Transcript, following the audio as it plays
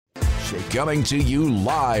Coming to you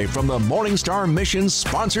live from the Morning Star Mission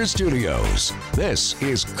sponsored studios. This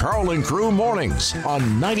is Carl and Crew Mornings on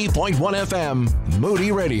 90.1 FM,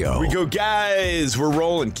 Moody Radio. Here we go, guys. We're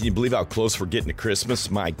rolling. Can you believe how close we're getting to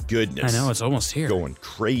Christmas? My goodness. I know, it's almost here. Going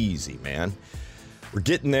crazy, man. We're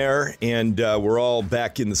getting there, and we're all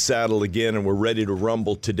back in the saddle again, and we're ready to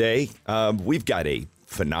rumble today. We've got a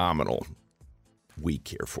phenomenal week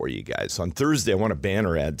here for you guys. On Thursday, I want to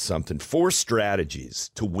banner ad something. 4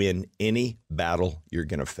 strategies to win any battle you're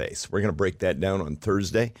going to face. We're going to break that down on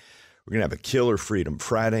Thursday. We're going to have a killer Freedom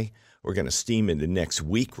Friday. We're going to steam into next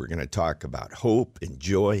week. We're going to talk about hope and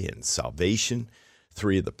joy and salvation,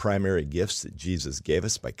 3 of the primary gifts that Jesus gave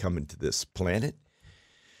us by coming to this planet.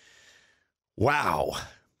 Wow.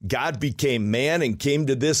 God became man and came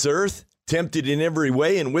to this earth, tempted in every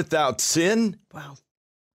way and without sin. Wow.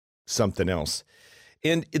 Something else.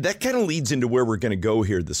 And that kind of leads into where we're going to go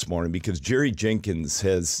here this morning, because Jerry Jenkins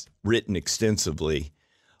has written extensively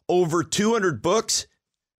over 200 books.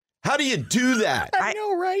 How do you do that? I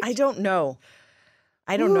know, right? I don't know.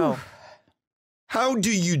 I don't know. How do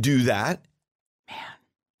you do that? Man.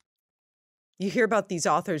 You hear about these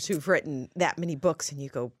authors who've written that many books and you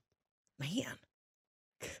go, man.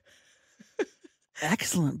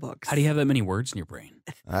 Excellent books. How do you have that many words in your brain?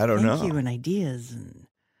 I don't know. Thank you, and ideas.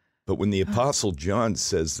 But when the Apostle John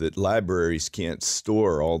says that libraries can't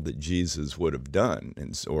store all that Jesus would have done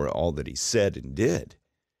or all that he said and did,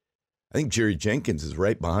 I think Jerry Jenkins is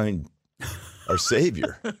right behind our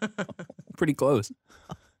Savior. Pretty close.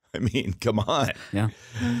 I mean, come on. Yeah.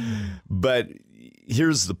 But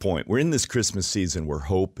here's the point. We're in this Christmas season where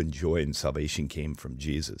hope and joy and salvation came from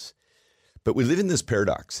Jesus. But we live in this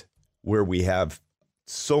paradox where we have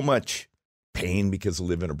so much pain because we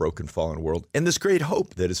live in a broken, fallen world, and this great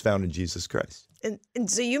hope that is found in Jesus Christ. And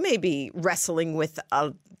so you may be wrestling with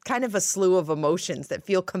a kind of a slew of emotions that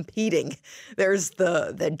feel competing. There's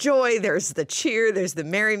the joy, there's the cheer, there's the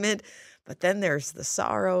merriment, but then there's the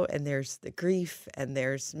sorrow, and there's the grief, and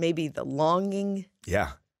there's maybe the longing.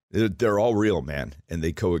 Yeah, they're all real, man, and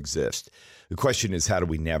they coexist. The question is, how do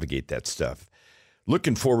we navigate that stuff?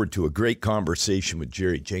 Looking forward to a great conversation with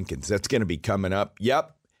Jerry Jenkins. That's going to be coming up.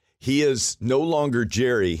 Yep. He is no longer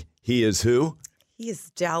Jerry. He is who? He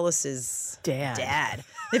is Dallas's Dad.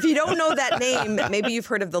 If you don't know that name, maybe you've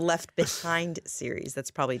heard of the Left Behind series.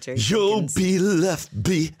 That's probably Jerry You'll Jenkins. be left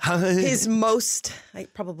behind. His most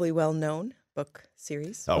probably well-known book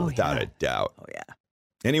series. Oh, without a doubt. Oh, yeah.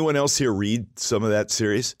 Anyone else here read some of that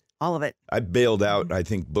series? All of it. I bailed out, I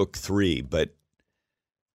think, book 3, but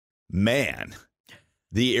man,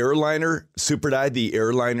 the airliner, the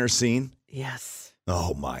airliner scene. Yes.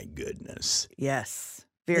 Oh, my goodness. Yes.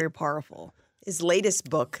 Very powerful. His latest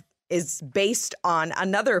book is based on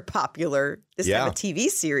another popular, this time a TV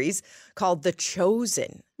series called The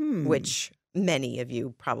Chosen, which many of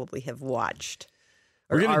you probably have watched.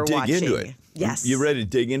 We're going to dig into it. Yes. You ready to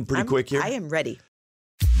dig in pretty quick here? I am ready.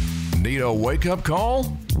 Need a wake-up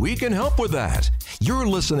call? We can help with that. You're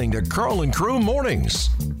listening to Carl and Crew Mornings.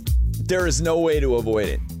 There is no way to avoid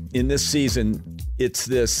it. In this season, it's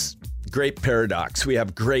this great paradox. We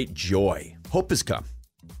have great joy. Hope has come.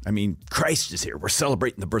 I mean, Christ is here. We're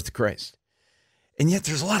celebrating the birth of Christ. And yet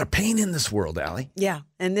there's a lot of pain in this world, Allie. Yeah.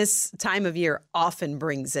 And this time of year often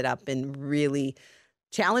brings it up in really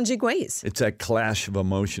challenging ways. It's that clash of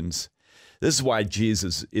emotions. This is why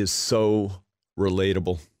Jesus is so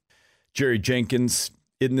relatable. Jerry Jenkins,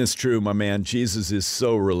 isn't this true, my man? Jesus is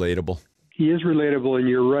so relatable. He is relatable, and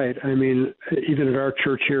you're right. I mean, even at our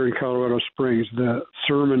church here in Colorado Springs, the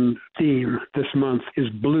sermon theme this month is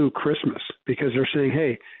Blue Christmas, because they're saying,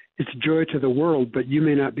 hey, it's joy to the world, but you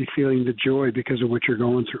may not be feeling the joy because of what you're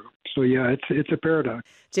going through. So, yeah, it's a paradox.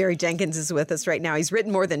 Jerry Jenkins is with us right now. He's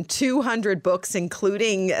written more than 200 books,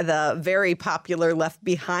 including the very popular Left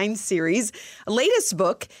Behind series. Latest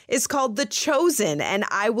book is called The Chosen, and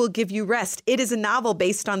I Will Give You Rest. It is a novel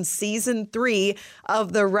based on season 3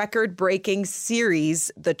 of the record-breaking series,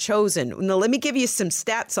 The Chosen. Now, let me give you some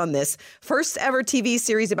stats on this. First ever TV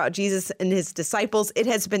series about Jesus and his disciples. It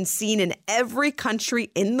has been seen in every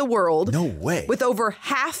country in the world. No way. With over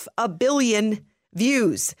 500 million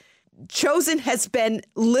views. Chosen has been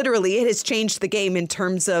literally, it has changed the game in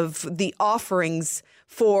terms of the offerings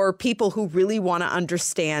for people who really want to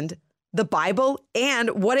understand the Bible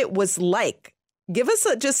and what it was like. Give us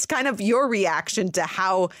just kind of your reaction to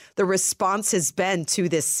how the response has been to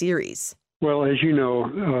this series. Well, as you know,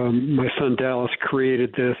 my son Dallas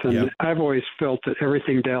created this, and I've always felt that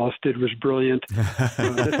everything Dallas did was brilliant.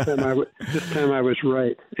 This time I was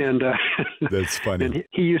right, and that's funny. And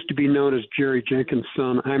he used to be known as Jerry Jenkins'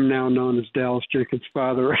 son. I'm now known as Dallas Jenkins'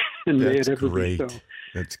 father, and may it ever be so.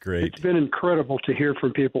 That's great. It's been incredible to hear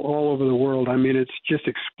from people all over the world. I mean, it's just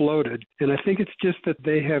exploded. And I think it's just that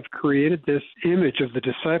they have created this image of the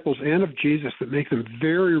disciples and of Jesus that makes them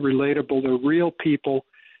very relatable. They're real people.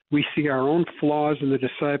 We see our own flaws in the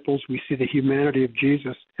disciples. We see the humanity of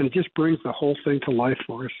Jesus. And it just brings the whole thing to life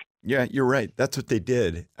for us. Yeah, you're right. That's what they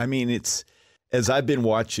did. I mean, as I've been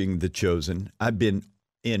watching The Chosen, I've been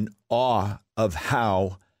in awe of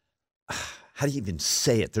how do you even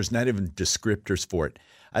say it? There's not even descriptors for it.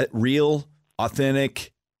 Real,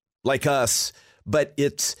 authentic, like us, but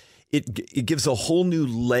it gives a whole new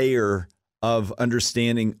layer of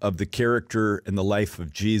understanding of the character and the life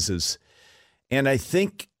of Jesus. And I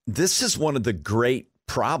think this is one of the great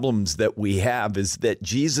problems that we have, is that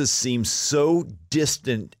Jesus seems so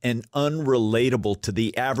distant and unrelatable to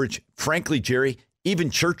the average, frankly, Jerry, even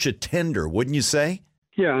church attender, wouldn't you say?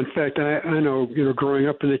 Yeah, in fact, I know, growing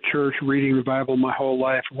up in the church, reading the Bible my whole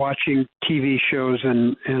life, watching TV shows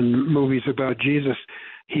and movies about Jesus,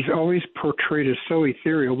 he's always portrayed as so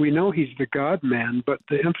ethereal. We know he's the God-man, but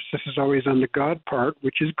the emphasis is always on the God part,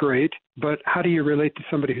 which is great. But how do you relate to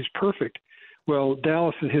somebody who's perfect? Well,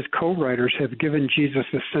 Dallas and his co-writers have given Jesus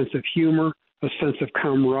a sense of humor, a sense of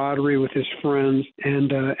camaraderie with his friends,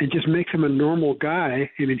 and just makes him a normal guy.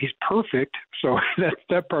 I mean, he's perfect, so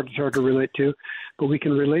that part is hard to relate to, but we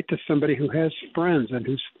can relate to somebody who has friends and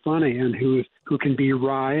who's funny and who can be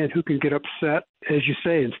wry and who can get upset, as you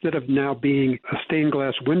say, instead of now being a stained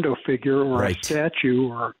glass window figure or right. a statue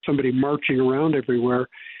or somebody marching around everywhere.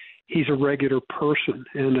 He's a regular person,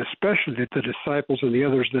 and especially the disciples and the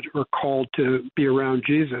others that are called to be around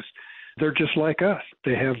Jesus, they're just like us.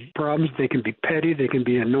 They have problems. They can be petty. They can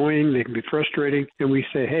be annoying. They can be frustrating. And we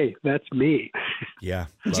say, hey, that's me. Yeah.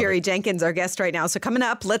 Jerry Jenkins, our guest right now. So coming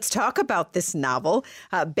up, let's talk about this novel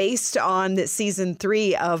based on season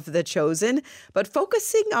 3 of The Chosen, but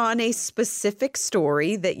focusing on a specific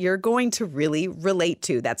story that you're going to really relate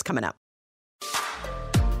to. That's coming up.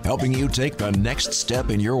 Helping you take the next step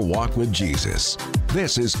in your walk with Jesus.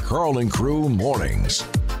 This is Carl and Crew Mornings.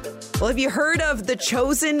 Well, have you heard of the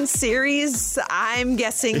Chosen series? I'm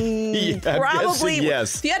guessing probably.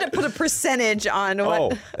 Yes. If you had to put a percentage on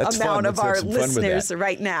what amount of our listeners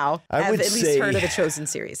right now have at least heard of the Chosen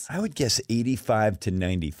series. I would guess 85 to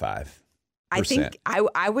 95%. I think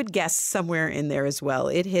I would guess somewhere in there as well.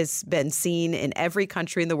 It has been seen in every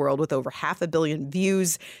country in the world with over 500 million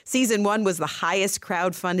views. Season 1 was the highest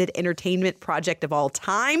crowdfunded entertainment project of all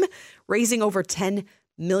time, raising over $10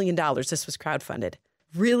 million. This was crowdfunded.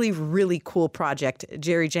 Really, really cool project.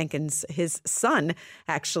 Jerry Jenkins, his son,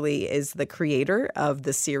 actually is the creator of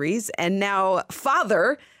the series. And now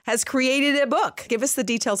father has created a book. Give us the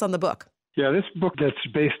details on the book. Yeah, this book that's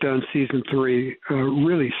based on season 3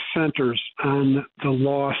 really centers on the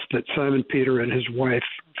loss that Simon Peter and his wife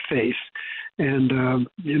face. And,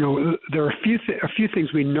 there are a few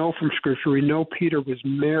things we know from Scripture. We know Peter was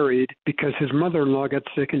married because his mother-in-law got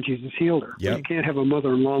sick and Jesus healed her. Yep. You can't have a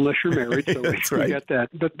mother-in-law unless you're married, so we get that.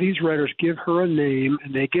 But these writers give her a name,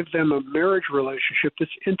 and they give them a marriage relationship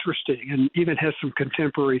that's interesting and even has some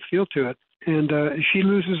contemporary feel to it. And she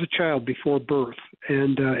loses a child before birth,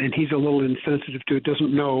 and he's a little insensitive to it,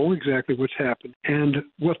 doesn't know exactly what's happened. And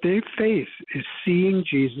what they face is seeing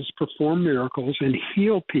Jesus perform miracles and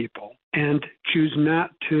heal people and choose not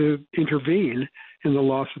to intervene in the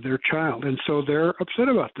loss of their child. And so they're upset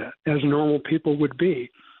about that, as normal people would be.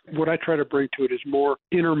 What I try to bring to it is more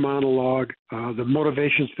inner monologue, the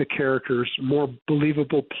motivations of the characters, more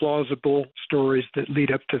believable, plausible stories that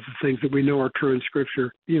lead up to the things that we know are true in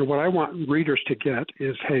Scripture. What I want readers to get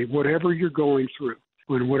is, hey, whatever you're going through,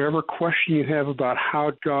 when whatever question you have about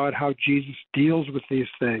how God, how Jesus deals with these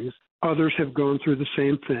things, others have gone through the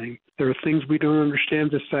same thing. There are things we don't understand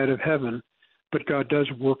this side of heaven, but God does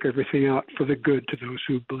work everything out for the good to those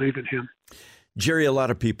who believe in him. Jerry, a lot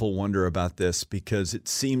of people wonder about this because it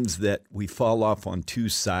seems that we fall off on two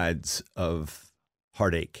sides of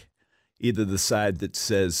heartache. Either the side that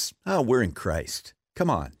says, oh, we're in Christ. Come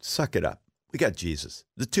on, suck it up. We got Jesus.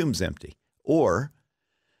 The tomb's empty. Or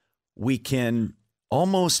we can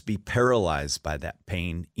almost be paralyzed by that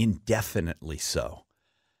pain, indefinitely so.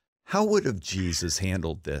 How would have Jesus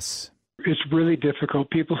handled this? It's really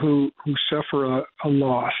difficult. People who suffer a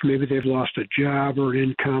loss, maybe they've lost a job or an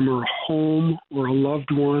income or a home or a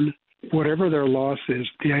loved one, whatever their loss is,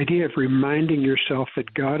 the idea of reminding yourself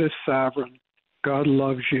that God is sovereign, God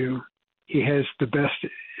loves you, he has the best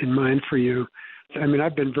in mind for you, I mean,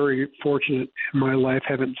 I've been very fortunate in my life,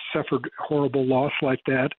 haven't suffered horrible loss like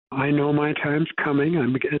that. I know my time's coming.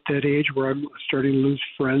 I'm at that age where I'm starting to lose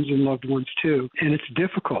friends and loved ones too. And it's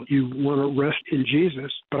difficult. You want to rest in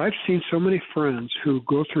Jesus. But I've seen so many friends who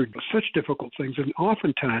go through such difficult things, and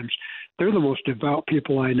oftentimes they're the most devout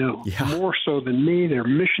people I know. Yeah. More so than me. They're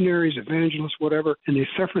missionaries, evangelists, whatever, and they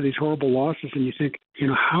suffer these horrible losses. And you think,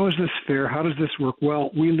 how is this fair? How does this work?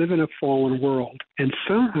 Well, we live in a fallen world, and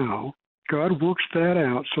somehow God works that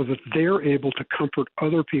out so that they're able to comfort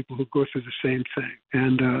other people who go through the same thing.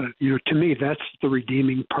 And, to me, that's the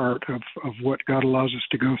redeeming part of what God allows us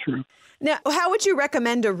to go through. Now, how would you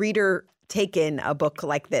recommend a reader take in a book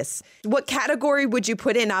like this? What category would you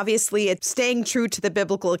put in? Obviously, it's staying true to the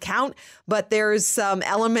biblical account, but there's some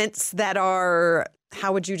elements that are,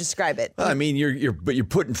 how would you describe it? Well, I mean, you're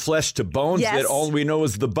putting flesh to bones. Yes. That all we know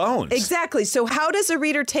is the bones. Exactly. So how does a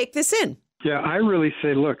reader take this in? Yeah, I really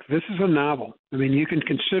say, look, this is a novel. I mean, you can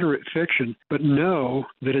consider it fiction, but know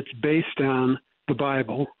that it's based on the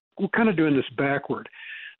Bible. We're kind of doing this backward.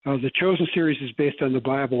 The Chosen series is based on the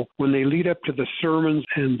Bible. When they lead up to the sermons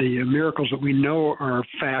and the miracles that we know are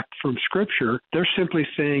fact from Scripture, they're simply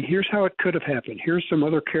saying, here's how it could have happened. Here's some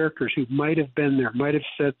other characters who might have been there, might have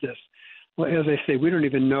said this. Well, as I say, we don't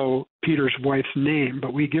even know Peter's wife's name,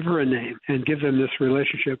 but we give her a name and give them this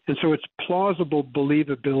relationship. And so it's plausible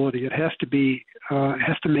believability. It has to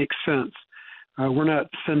make sense. We're not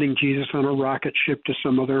sending Jesus on a rocket ship to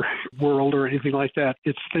some other world or anything like that.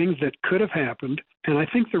 It's things that could have happened. And I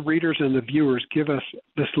think the readers and the viewers give us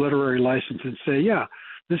this literary license and say, yeah,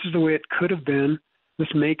 this is the way it could have been. This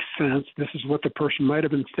makes sense. This is what the person might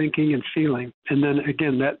have been thinking and feeling. And then,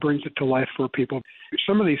 again, that brings it to life for people.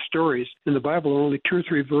 Some of these stories in the Bible are only 2 or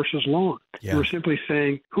 3 verses long. Yeah. We're simply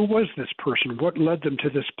saying, who was this person? What led them to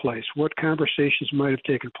this place? What conversations might have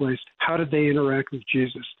taken place? How did they interact with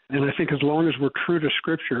Jesus? And I think as long as we're true to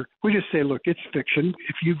Scripture, we just say, look, it's fiction.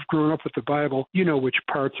 If you've grown up with the Bible, you know which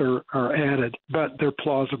parts are added, but they're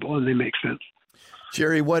plausible and they make sense.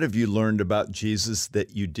 Jerry, what have you learned about Jesus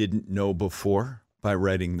that you didn't know before by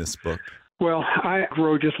writing this book? Well, I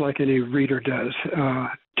grow just like any reader does.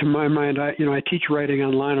 To my mind, I teach writing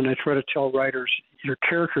online, and I try to tell writers, your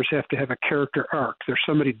characters have to have a character arc. There's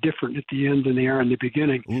somebody different at the end than they are in the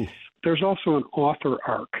beginning. Ooh. There's also an author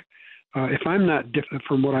arc. If I'm not different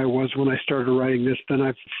from what I was when I started writing this, then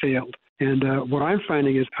I've failed. And what I'm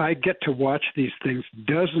finding is I get to watch these things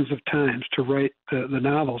dozens of times to write the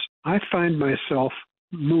novels. I find myself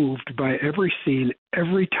moved by every scene,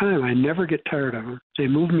 every time. I never get tired of them. They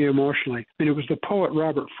move me emotionally. I mean, it was the poet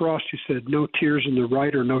Robert Frost who said, no tears in the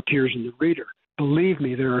writer, no tears in the reader. Believe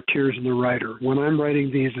me, there are tears in the writer. When I'm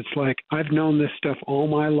writing these, it's like I've known this stuff all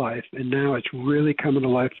my life, and now it's really coming to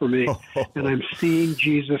life for me. And I'm seeing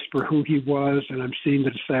Jesus for who he was, and I'm seeing the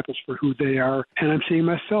disciples for who they are, and I'm seeing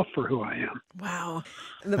myself for who I am. Wow.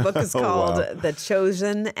 The book is called The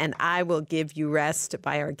Chosen, and I Will Give You Rest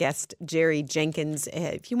by our guest, Jerry Jenkins.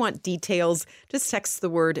 If you want details, just text the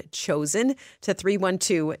word chosen to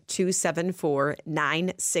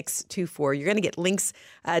 312-274-9624. You're going to get links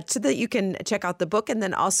to that. You can check out the book, and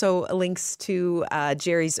then also links to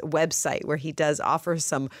Jerry's website where he does offer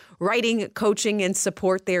some writing, coaching, and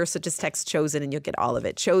support there. So just text chosen and you'll get all of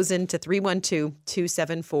it. Chosen to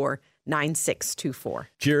 312-274-9624.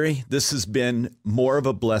 Jerry, this has been more of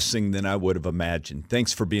a blessing than I would have imagined.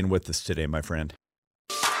 Thanks for being with us today, my friend.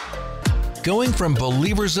 Going from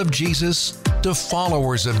believers of Jesus to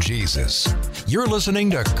followers of Jesus. You're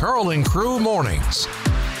listening to Carl and Crew Mornings.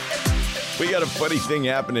 We got a funny thing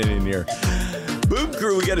happening in here. Boom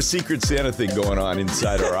Crew, we got a Secret Santa thing going on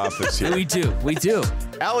inside our office here. We do.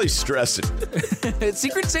 Allie's stressing.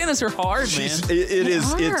 Secret Santas are hard, man.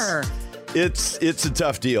 It's a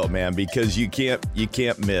tough deal, man, because you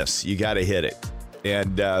can't miss. You got to hit it.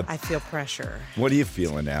 And I feel pressure. What are you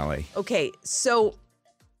feeling, Allie? Okay, so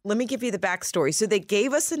let me give you the backstory. So they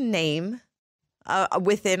gave us a name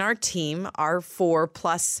within our team, our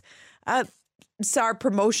 4+. It's our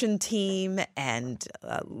promotion team and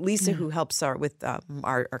Lisa, who helps with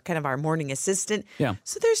our kind of our morning assistant. Yeah.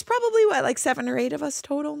 So there's probably like 7 or 8 of us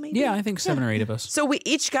total, maybe. Yeah, I think 7 or 8 of us. So we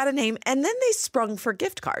each got a name, and then they sprung for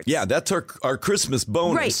gift cards. Yeah, that's our Christmas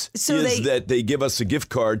bonus. Right. So that they give us a gift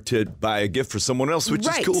card to buy a gift for someone else, which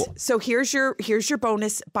is cool. So here's your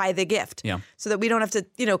bonus, buy the gift. Yeah. So that we don't have to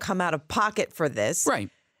come out of pocket for this. Right.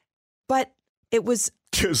 But it was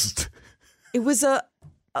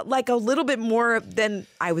like a little bit more than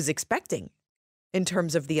I was expecting in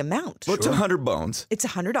terms of the amount. Well, it's $100. It's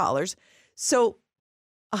 $100. So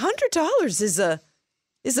 $100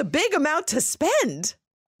 is a big amount to spend.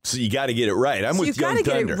 So you got to get it right. I'm with Young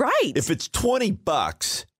Thunder. Get it right. If it's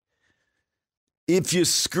 $20, if you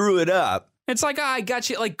screw it up, It's like, I got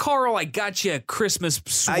you, like, Carl, I got you a Christmas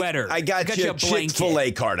sweater. I got you a blanket.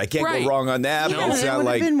 Chick-fil-A card. I can't Right. go wrong on that. No. It's it not would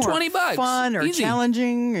like have been more $20. fun or Easy.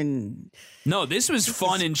 challenging and No, this was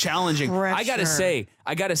fun and challenging. I gotta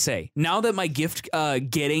say, now that my gift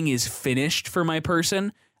getting is finished for my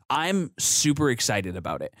person, I'm super excited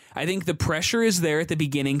about it. I think the pressure is there at the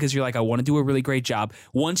beginning because you're like, I want to do a really great job.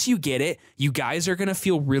 Once you get it, you guys are gonna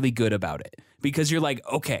feel really good about it because you're like,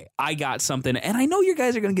 okay, I got something, and I know you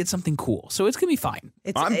guys are gonna get something cool, so it's gonna be fine.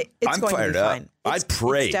 It's I'm going fired to be up. fine. I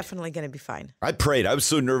prayed. It's definitely going to be fine. I prayed. I was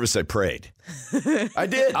so nervous I prayed. I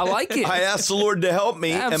did. I like it. I asked the Lord to help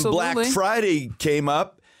me. And Black Absolutely. Friday came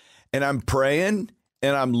up, and I'm praying,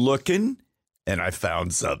 and I'm looking, and I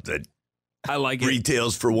found something. I like it.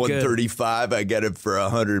 Retails for $135. I got it for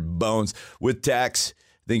 $100 bones with tax.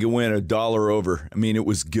 I think it went $1 over. I mean, it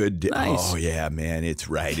was good. Nice. Oh yeah, man, it's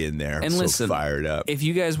right in there. I'm And so listen, fired up. If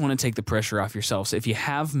you guys want to take the pressure off yourselves, if you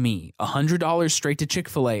have me $100 straight to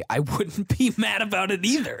Chick-fil-A, I wouldn't be mad about it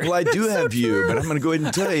either. Well, I do have you, but I'm going to go ahead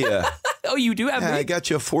and tell you. Oh, you do have I me? got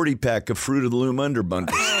you a 40-pack of Fruit of the Loom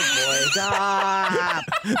Underbundles. stop.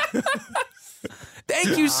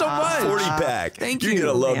 Thank you so much. 40-pack. Thank You're you,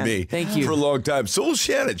 going to love man. me Thank you. for a long time. So will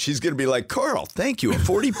Shannon. She's going to be like, Carl, thank you. A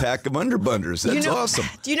 40-pack of Underbunders. That's awesome.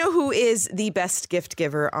 Do you know who is the best gift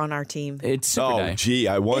giver on our team? It's super Oh, nice. gee,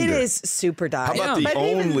 I wonder. It is Super Die. How about Yeah. the But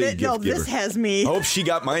even only th- no, gift giver? this has me. I hope she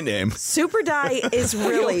got my name. Super Die is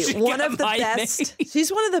really She one got of the my best. name. She's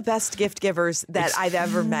one of the best gift givers that I've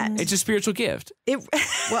ever met. It's a spiritual gift.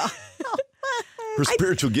 Her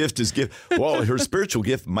spiritual gift is gift. Well, her spiritual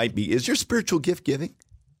gift might be. Is your spiritual gift giving?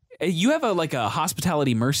 You have a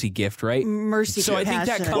hospitality mercy gift, right? Mercy. So I think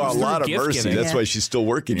that compassion. comes Well, a through lot of gift mercy. giving. That's Yeah. why she's still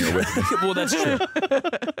working here with me. Well, that's true.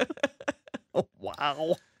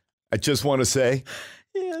 Wow. I just want to say,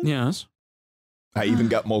 Yes. I even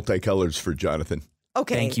got multicolors for Jonathan.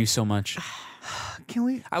 Okay. Thank you so much. Can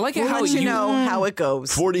we? I like it We'll how let you know how it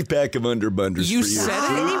goes. 40-pack of Underbunders You for you.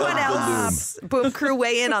 said it. Anyone else? Boom Crew,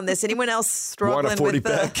 weigh in on this. Anyone else struggling Want a with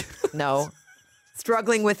 40-pack? No.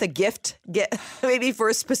 Struggling with a gift, maybe for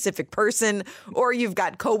a specific person, or you've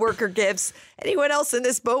got coworker gifts. Anyone else in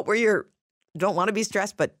this boat where you don't want to be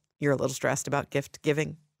stressed, but you're a little stressed about gift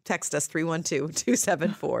giving? Text us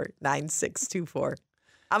 312-274-9624.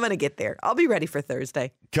 I'm going to get there. I'll be ready for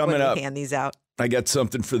Thursday. Coming when we up. hand these out. I got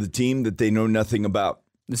something for the team that they know nothing about.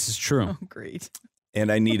 This is true. Great.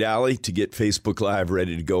 And I need Allie to get Facebook Live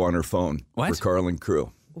ready to go on her phone What? for Carl and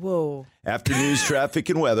Crew. Whoa. After news, traffic,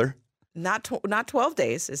 and weather. Not 12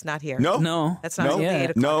 days is not here. No. No. That's not No. till the 8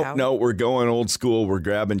 o'clock No, hour. no, we're going old school. We're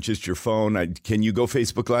grabbing just your phone. Can you go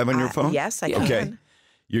Facebook Live on your phone? Yes, I Yeah. can. Okay.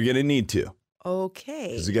 You're going to need to Okay.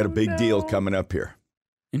 because we got a big deal coming up here.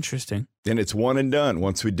 Interesting. And it's one and done.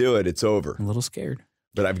 Once we do it, it's over. A little scared.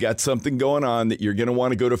 But I've got something going on that you're going to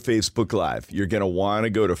want to go to Facebook Live. You're going to want to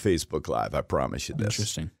go to Facebook Live. I promise you this.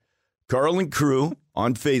 Interesting. Carl and Crew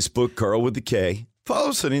on Facebook, Carl with the K. Follow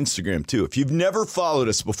us on Instagram, too. If you've never followed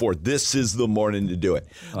us before, this is the morning to do it.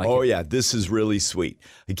 Yeah, this is really sweet.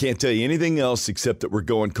 I can't tell you anything else except that we're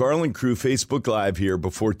going Carl and Crew Facebook Live here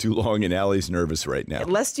before too long, and Allie's nervous right now.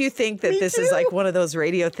 Lest you think that this is like one of those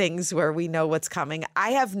radio things where we know what's coming.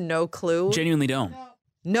 I have no clue. Genuinely don't.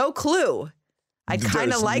 No clue. I'd kind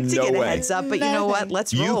of There's like to no get a way. heads up, but you know what?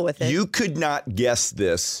 Let's roll with it. You could not guess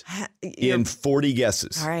this You're- in 40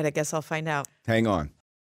 guesses. All right, I guess I'll find out. Hang on.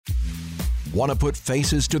 Want to put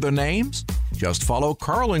faces to their names? Just follow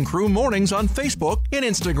Carl and Crew Mornings on Facebook and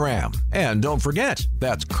Instagram. And don't forget,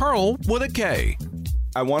 that's Carl with a K.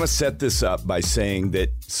 I want to set this up by saying that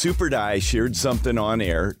Super Die shared something on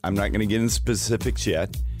air. I'm not going to get into specifics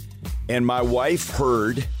yet. And my wife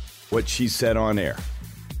heard what she said on air.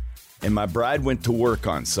 And my bride went to work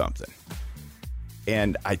on something.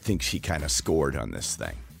 And I think she kind of scored on this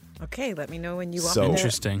thing. Okay, let me know when you want So- me to-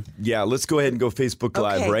 Interesting. Yeah, let's go ahead and go Facebook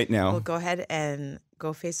Live Okay, right now. We'll go ahead and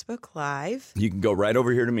go Facebook Live. You can go right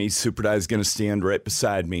over here to me. Super Die is going to stand right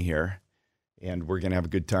beside me here. And we're going to have a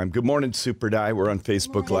good time. Good morning, Super Die. We're on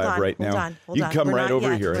Facebook Hold Live on, right hold now. on, hold You on. can come We're right not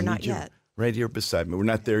over yet. here. We're I not need you yet. right here beside me. We're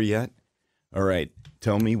not there yet. All right.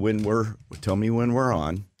 Tell me when we're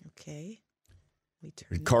on. Okay. We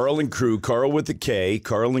turn Carl and Crew, Carl with a K,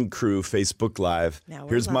 Carl and Crew, Facebook Live. Now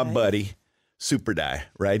we're Here's my live. buddy, Super Die,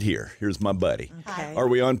 right here. Here's my buddy. Okay. Are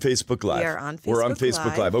we on Facebook Live? We are on We're on Facebook Facebook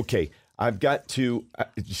Live. Live. Okay. I've got to,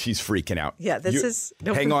 she's freaking out. Yeah, this is-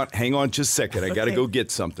 no, hang on just a second. I got to Okay. go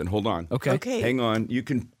get something. Hold on. Okay. Okay. Hang on. You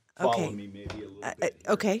can follow Okay. me maybe a little bit.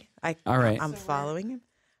 Okay. All right. I'm following him.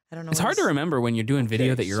 I don't know. It's what hard to he's- remember when you're doing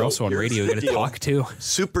video that you're so also on here's radio. the You got to deal. talk to.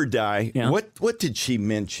 Super Die. Yeah. What did she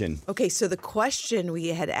mention? Okay, so the question we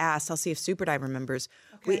had asked, I'll see if Super Die remembers,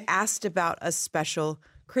 we asked about a special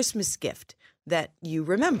Christmas gift that you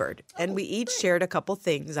remembered. And we each shared a couple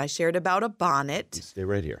things. I shared about a bonnet. Stay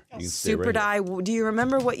right here. You can stay Super right Die, do you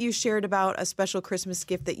remember what you shared about a special Christmas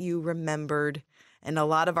gift that you remembered? And a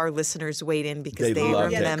lot of our listeners weighed in because they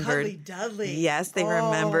loved it. remembered. Cuddly Dudley. Yes, they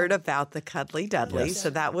remembered about the Cuddly Dudley. Yes.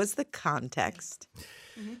 So that was the context.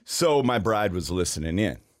 So my bride was listening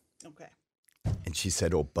in, Okay. and she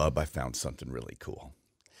said, "Oh, Bub, I found something really cool.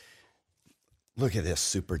 Look at this,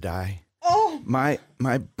 Super Die. Oh, My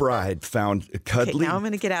bride found a Okay, cuddly, now I'm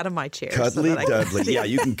going to get out of my chair. cuddly so that I can Dudley. see. Yeah,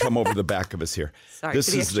 you can come over the back of us here. Sorry this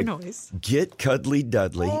for the is extra the noise. Get Cuddly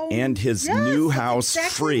Dudley and his yes, new that's house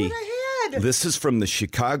exactly free. what I had. This is from the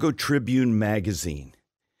Chicago Tribune magazine.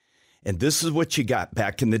 And this is what you got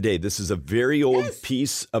back in the day. This is a very old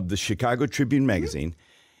piece of the Chicago Tribune magazine.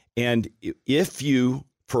 And if you,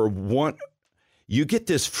 for one, you get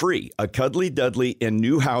this free, a Cuddly Dudley and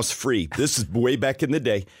new house free. This is way back in the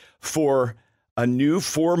day for a new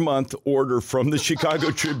 4-month order from the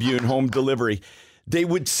Chicago Tribune home delivery. They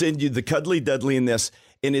would send you the Cuddly Dudley in this.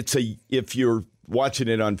 And if you're watching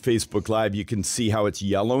it on Facebook Live, you can see how it's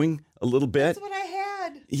yellowing a little bit. That's what I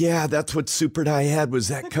had. Yeah, that's what Super Die had, was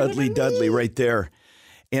that Cuddly Dudley right there.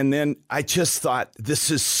 And then I just thought,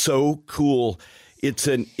 this is so cool. It's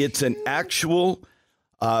an actual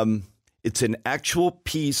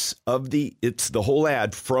piece of it's the whole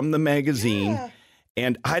ad from the magazine. Yeah.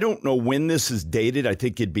 And I don't know when this is dated. I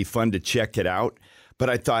think it'd be fun to check it out. But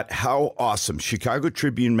I thought, how awesome. Chicago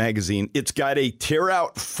Tribune magazine. It's got a tear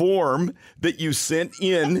out form that you sent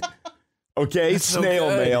in, okay, snail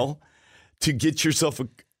mail, to get yourself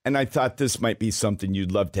and I thought this might be something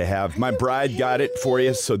you'd love to have. My bride got it for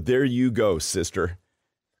you, so there you go, sister.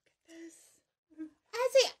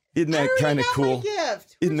 Isn't that kind of cool?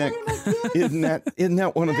 Isn't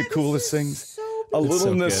that one of the coolest things? So A little so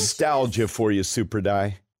good. nostalgia for you, Super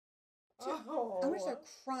Die. I'm going to start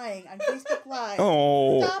crying on Facebook Live.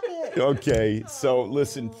 Oh, Stop it. okay. So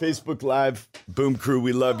listen, Facebook Live, Boom Crew,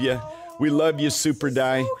 we love you. We love you, Super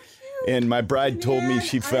Die. And my bride told me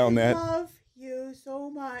she found I that. love you so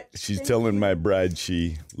much. She's Thank telling you. my bride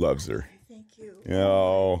she loves her. Thank you.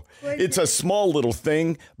 Oh, it's a small little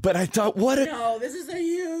thing, but I thought, No, this is a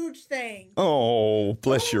huge thing. oh,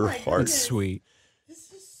 bless your my heart. goodness. Sweet.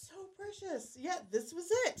 This is so precious. Yeah, this was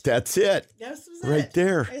it. That's it. This was Right it.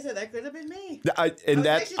 there. Like I said, that could have been me.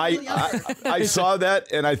 I saw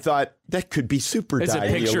that and I thought that could be Super There's a Die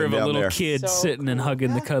picture of kneeling a down little there. kid So sitting and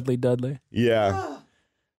hugging the Cuddly Dudley. Yeah.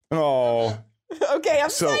 Oh. Okay, I'm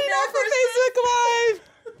So- signing off for Facebook Live.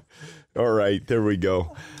 All right, there we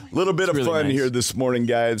go. A little bit of really fun nice. here this morning,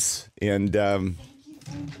 guys, and a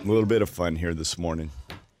little bit of fun here this morning.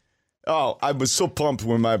 Oh, I was so pumped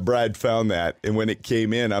when my bride found that, and when it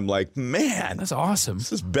came in, I'm like, man, That's awesome.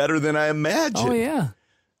 this is better than I imagined. Oh yeah,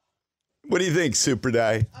 What do you think, Super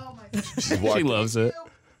Die? Oh my goodness. she loves it.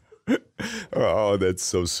 Oh, that's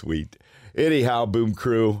so sweet. Anyhow, Boom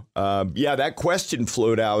Crew, yeah, that question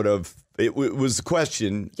flowed out of it. Was the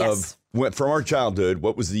question Yes. of from our childhood.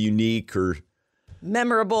 What was the unique or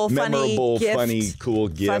Memorable, funny, cool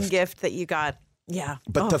gift? Fun gift that you got. Yeah.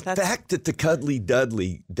 But the fact that the Cuddly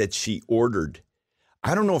Dudley that she ordered,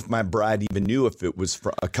 I don't know if my bride even knew if it was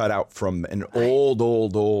a cutout from an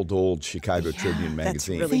old Chicago Tribune that's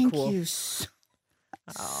magazine. really Thank cool. you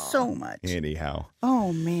so much. Anyhow,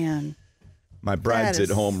 Oh man. my bride's That at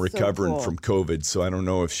is home so recovering cool. from COVID, so I don't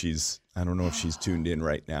know if she's tuned in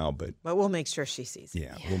right now, but But we'll make sure she sees it.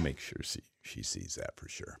 yeah, we'll make sure she sees that for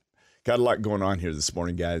sure. Got a lot going on here this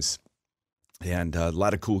morning, guys. And a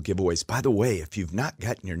lot of cool giveaways. By the way, if you've not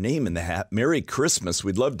gotten your name in the hat, Merry Christmas.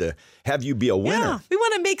 We'd love to have you be a winner. Yeah, we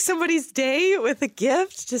want to make somebody's day with a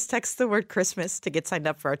gift. Just text the word Christmas to get signed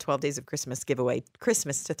up for our 12 Days of Christmas giveaway.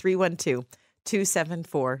 Christmas to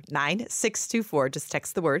 312-274-9624. Just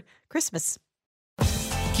text the word Christmas.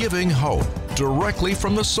 Giving hope directly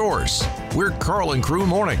from the source. We're Carl and Crew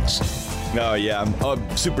Mornings. Oh, yeah.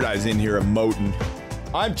 Super Die's in here emoting.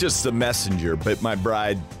 I'm just the messenger, but my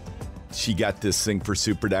bride, she got this thing for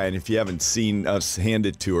Super Die, and if you haven't seen us hand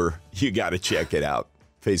it to her, you got to check it out.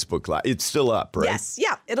 Facebook Live. It's still up, right? Yes.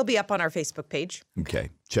 Yeah, it'll be up on our Facebook page. Okay.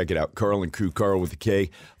 Check it out. Carl and Crew, Carl with a K.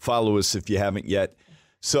 Follow us if you haven't yet.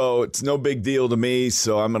 So it's no big deal to me,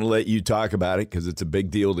 so I'm going to let you talk about it because it's a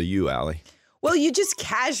big deal to you, Allie. Well, you just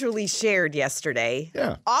casually shared yesterday,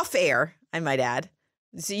 Yeah. off air, I might add.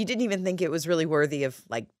 So you didn't even think it was really worthy of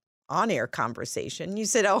like on-air conversation. You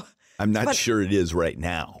said, "Oh, I'm not But- sure it is right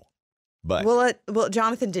now, but well,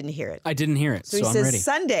 Jonathan didn't hear it." I didn't hear it, So so he I'm says ready.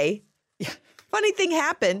 Sunday, funny thing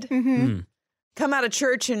happened. come out of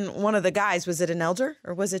church and one of the guys, was it an elder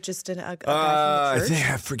or was it just a guy from the church?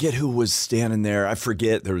 I forget who was standing there. I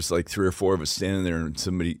forget. There was like 3 or 4 of us standing there and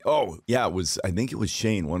somebody, I think it was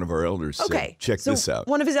Shane, one of our elders. Okay. Said, check this out.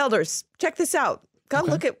 One of his elders, check this out. Come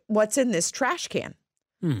look at what's in this trash can.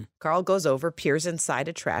 Carl goes over, peers inside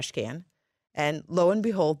a trash can, and lo and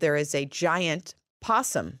behold, there is a giant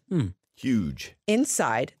possum. Huge.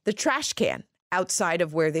 Inside the trash can, outside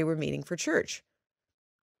of where they were meeting for church.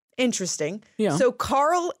 Interesting. Yeah. So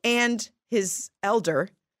Carl and his elder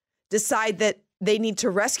decide that they need to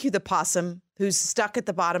rescue the possum who's stuck at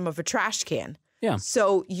the bottom of a trash can. Yeah.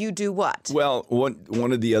 So you do what? Well,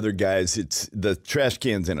 one of the other guys, it's the trash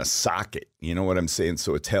can's in a socket. You know what I'm saying?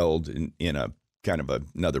 So it's held in a kind of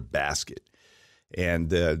another basket. And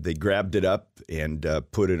they grabbed it up and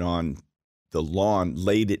put it on the lawn,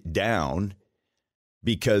 laid it down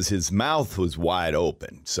because his mouth was wide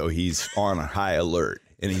open. So he's on a high alert.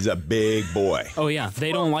 And he's a big boy. Oh, yeah.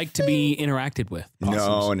 They don't like to be interacted with. Possums.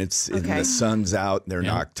 No, and and the sun's out. And they're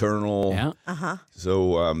nocturnal. Yeah. Uh-huh.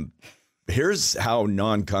 So here's how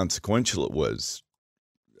non-consequential it was.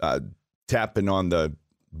 Tapping on the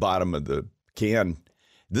bottom of the can.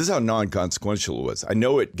 This is how non-consequential it was. I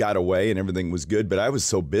know it got away and everything was good, but I was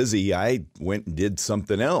so busy, I went and did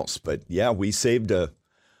something else. But yeah, we saved a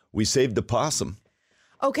possum.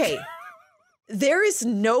 Okay. There is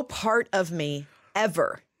no part of me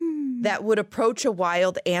ever that would approach a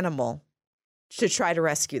wild animal to try to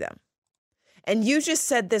rescue them. And you just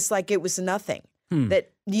said this like it was nothing,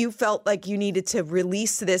 that you felt like you needed to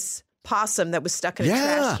release this possum that was stuck in a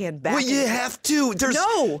trash can back. Well, you have to. There's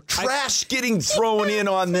trash getting thrown in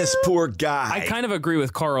on this poor guy. I kind of agree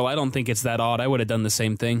with Carl. I don't think it's that odd. I would have done the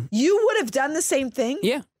same thing. You would have done the same thing?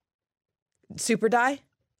 Yeah. Super Die?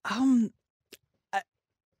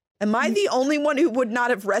 Am I the only one who would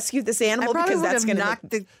not have rescued this animal? Because that's going to knocked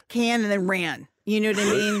the can and then ran. You know what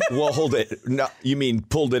I mean? Well, hold it. No, you mean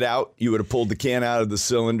pulled it out? You would have pulled the can out of the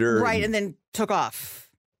cylinder, Right, and then took off.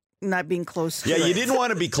 Not being close to it. Yeah, you didn't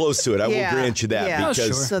want to be close to it. I will grant you that because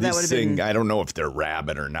sure. So that this would've thing, been- I don't know if they're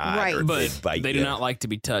rabid or not. Right. Or But they bite they you. do not like to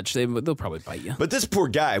be touched. They'll probably bite you. But this poor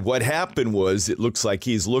guy, what happened was it looks like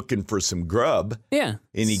he's looking for some grub. Yeah.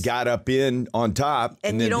 And he got up on top.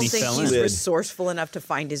 And then you don't he think fell he's in. resourceful enough to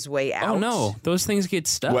find his way out? Oh, no. Those things get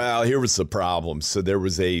stuck. Well, here was the problem. So there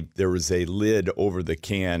was a lid over the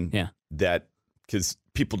can that, because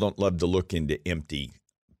people don't love to look into empty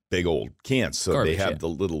big old cans. So Garbage, they have the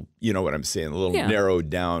little, you know what I'm saying, the little narrowed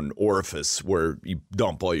down orifice where you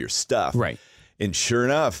dump all your stuff. Right. And sure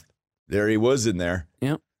enough, there he was in there.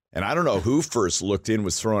 Yep. And I don't know who first looked in,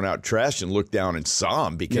 was throwing out trash and looked down and saw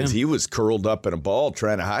him because he was curled up in a ball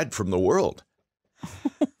trying to hide from the world.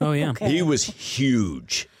 Oh, yeah. He was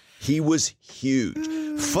huge. He was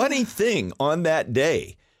huge. Funny thing, on that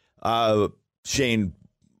day, Shane,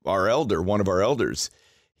 our elder, one of our elders,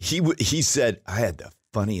 he said, I had the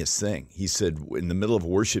funniest thing. He said, in the middle of a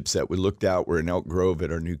worship set, we looked out. We're in Elk Grove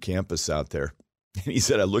at our new campus out there. And he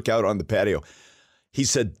said, I look out on the patio. He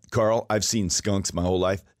said, Carl, I've seen skunks my whole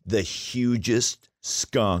life. The hugest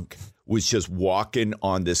skunk was just walking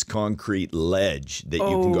on this concrete ledge that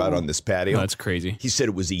you can go out on this patio. Oh, that's crazy. He said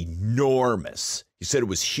it was enormous. He said it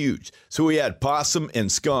was huge. So we had possum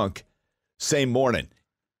and skunk same morning.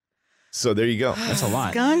 So there you go. That's a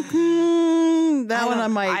lot. Skunk, that one I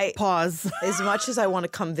might pause. As much as I want to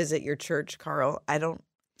come visit your church, Carl, I don't.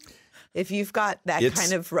 If you've got that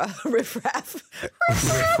kind of riffraff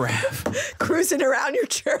cruising around your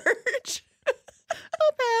church,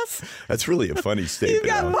 I'll pass. That's really a funny statement.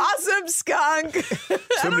 you've got possum, skunk.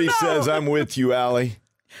 Somebody says, I'm with you, Allie.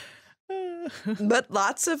 But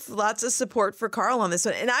lots of support for Carl on this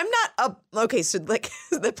one. And I'm not okay, so like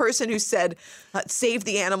the person who said save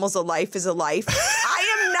the animals, a life is a life.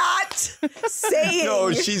 I am not saying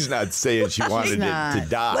No, she's not saying she wanted it to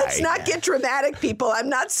die. Let's not get dramatic, people. I'm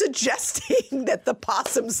not suggesting that the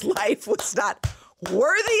possum's life was not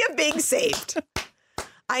worthy of being saved.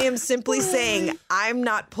 I am simply saying I'm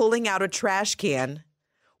not pulling out a trash can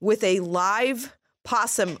with a live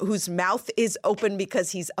possum whose mouth is open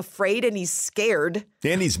because he's afraid and he's scared.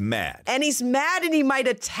 And he's mad. And he's mad and he might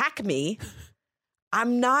attack me.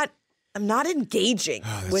 I'm not engaging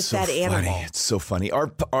with so that animal. Funny. It's so funny.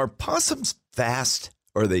 Are possums fast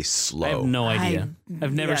or are they slow? I have no idea.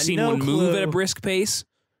 I've never seen one move at a brisk pace,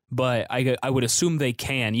 but I would assume they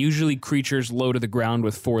can. Usually creatures low to the ground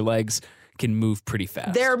with 4 legs can move pretty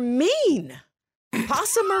fast. They're mean.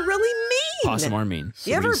 Possum are really mean. Possum are mean.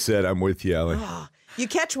 Somebody said, I'm with you, Allie. You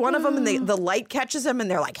catch one of them and the light catches them and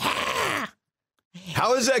they're like, ah!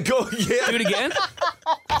 How does that go? Yeah. Do it again.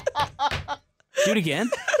 Do it again.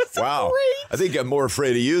 Wow. great. I think I'm more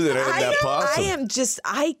afraid of you than I am that possum.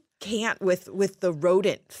 I can't with the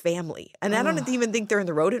rodent family. And I don't even think they're in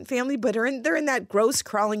the rodent family, but they're in that gross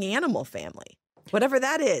crawling animal family. Whatever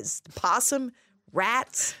that is. Possum,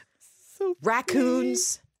 rats,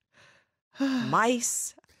 raccoons,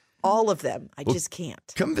 mice, all of them. I just can't.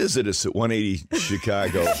 Come visit us at 180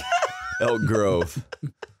 Chicago, Elk Grove.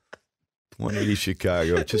 180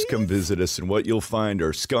 Chicago. Just come visit us, and what you'll find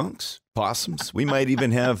are skunks, possums. We might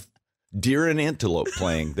even have deer and antelope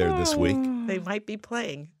playing there this week. They might be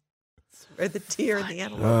playing. Or the deer and the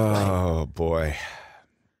antelope. Oh, boy.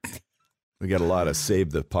 We got a lot of Save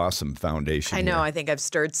the Possum Foundation I know. here. I think I've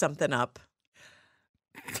stirred something up.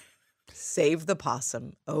 Save the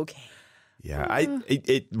possum. Okay. Yeah,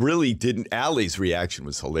 it really didn't. Allie's reaction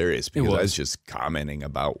was hilarious because I was just commenting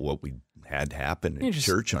about what we had happen in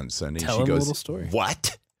church on Sunday. Tell She him goes, a little story.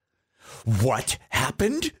 What? What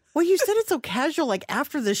happened? Well, you said it so casual, like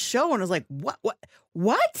after the show, and I was like, what?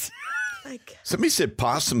 Like, Somebody said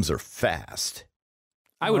possums are fast.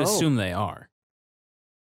 I would Whoa. assume they are.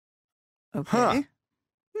 Okay. Huh.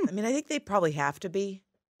 I mean, I think they probably have to be.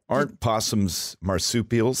 Aren't possums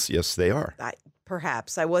marsupials? Yes, they are.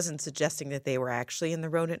 Perhaps. I wasn't suggesting that they were actually in the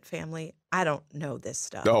rodent family. I don't know this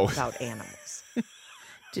stuff Oh. about animals.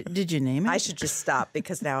 Did you name it? I should just stop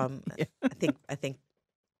because now I think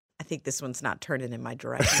this one's not turning in my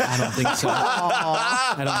direction. I don't think so.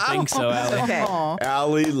 I don't think so, Allie. Okay. Aw.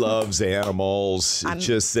 Allie loves animals. It's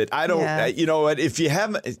just that I don't, Yeah. you know what, if you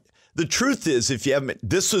haven't, the truth is, if you haven't,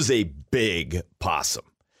 this was a big possum.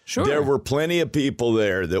 Sure. There were plenty of people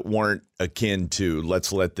there that weren't akin to,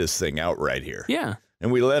 let's let this thing out right here. Yeah.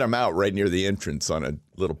 And we let them out right near the entrance on a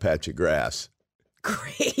little patch of grass.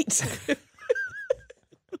 Great.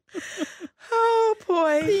 Oh,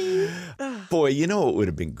 boy. Boy, you know what would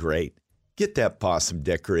have been great? Get that possum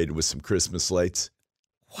decorated with some Christmas lights.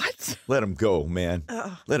 What? Let him go, man.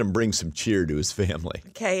 Let him bring some cheer to his family.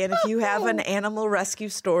 Okay, and if you have an animal rescue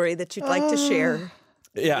story that you'd like to share,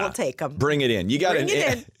 Yeah. we'll take them. Bring it in. You got Bring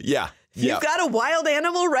it in. Yeah. If you've got a wild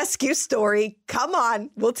animal rescue story, come on.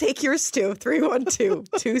 We'll take yours too.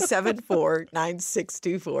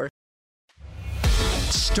 312-274-9624.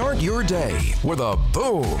 Start your day with a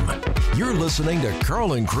boom. You're listening to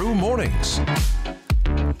Carl and Crew Mornings.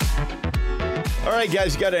 All right,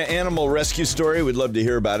 guys, you got an animal rescue story? We'd love to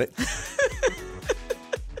hear about it.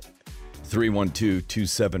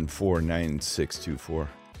 312-274-9624.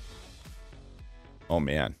 Oh,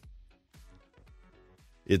 man.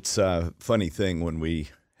 It's a funny thing when we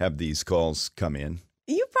have these calls come in.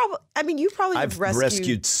 You probably I've have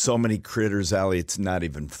rescued so many critters, Allie, it's not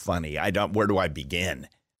even funny. Where do I begin?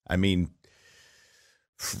 I mean,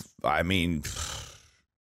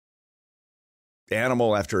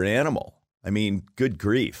 animal after animal. I mean, good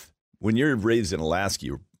grief. When you're raised in Alaska,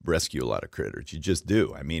 you rescue a lot of critters. You just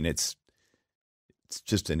do. I mean, it's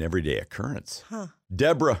just an everyday occurrence. Huh.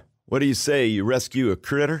 Deborah, what do you say? You rescue a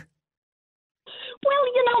critter?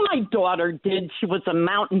 Well, my daughter did. She was a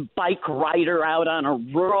mountain bike rider out on a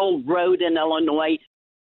rural road in Illinois.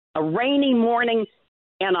 A rainy morning,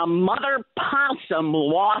 and a mother possum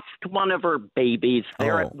lost one of her babies.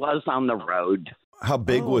 There it was on the road. How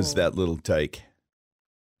big was that little tyke?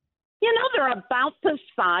 They're about the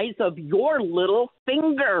size of your little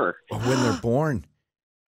finger. When they're born.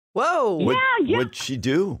 Whoa. What'd she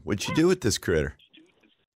do? What'd she do with this critter?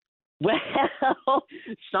 Well,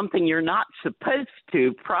 something you're not supposed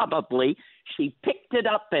to, probably. She picked it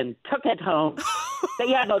up and took it home.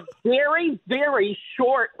 They have a very, very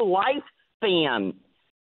short lifespan.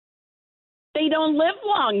 They don't live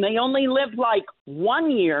long. They only live like 1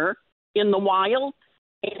 year in the wild.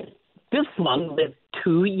 And this one lived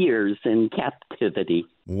 2 years in captivity.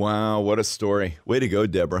 Wow, what a story. Way to go,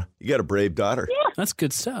 Deborah. You got a brave daughter. Yeah. That's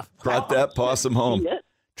good stuff. Brought that possum home. Yeah.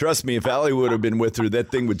 Trust me, if Allie would have been with her, that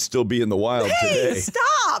thing would still be in the wild Hey, today.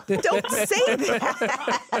 stop. Don't say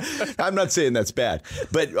that. I'm not saying that's bad.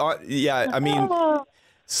 But, yeah, I mean,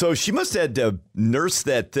 so she must have had to nurse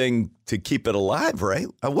that thing to keep it alive, right?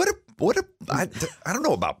 I don't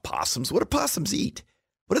know about possums. What do possums eat?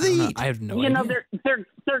 What do they eat? I have no idea.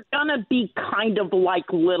 They're gonna be kind of like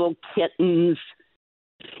little kittens.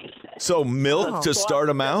 So milk to start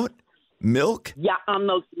them out? Milk? Yeah, on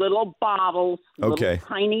those little bottles. Okay.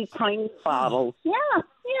 Little tiny bottles.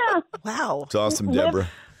 Yeah. Wow. It's awesome, Deborah.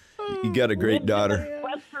 You got a great daughter.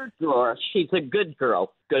 Dresser drawer. She's a good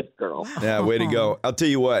girl. Good girl. Yeah, way to go. I'll tell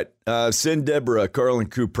you what. Send Deborah a Carl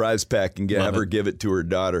and Crew prize pack and have her give it to her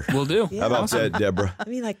daughter. We'll do. How about that, Deborah? I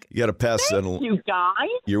mean, like, You got to pass that. You guys.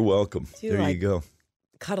 You're welcome. Do There like- you go.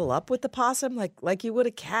 cuddle up with the possum like you would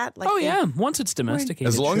a cat? Like Oh yeah, once it's domesticated.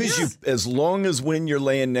 As long sure. as long as when you're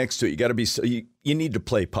laying next to it, you got to be. You need to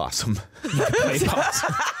play possum. Play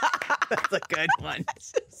possum. That's a good one.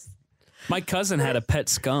 My cousin had a pet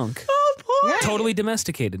skunk. Oh boy. Totally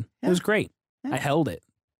domesticated. It was great. I held it.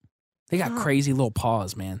 They got crazy little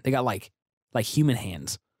paws, man. They got like human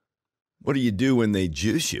hands. What do you do when they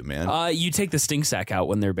juice you, man? You take the stink sack out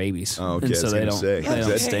when they're babies. Oh, okay. And so they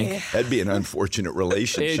don't stink. That'd be an unfortunate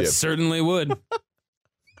relationship. It certainly would.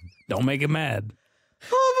 Don't make it mad.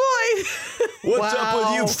 Oh boy. What's up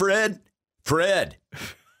with you, Fred? Fred,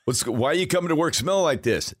 why are you coming to work smelling like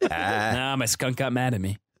this? Nah, my skunk got mad at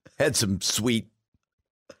me. Had some sweet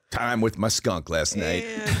time with my skunk last night.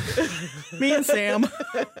 Me and Sam.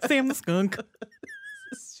 Sam the skunk.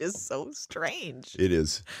 It's just so strange. It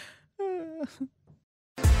is.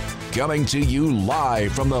 Coming to you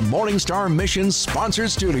live from the Morningstar Mission sponsored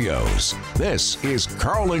studios. This is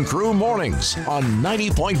Carl and Crew Mornings on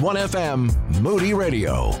 90.1 FM Moody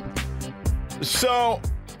Radio. So,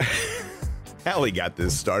 Allie got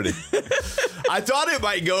this started. I thought it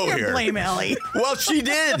might go here. Blame Allie. Well, she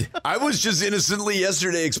did. I was just innocently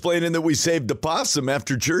yesterday explaining that we saved the possum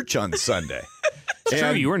after church on Sunday. It's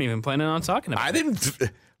true, you weren't even planning on talking about it. I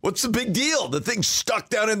didn't. What's the big deal? The thing's stuck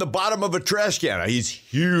down in the bottom of a trash can. He's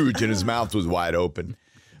huge and his mouth was wide open.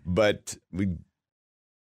 But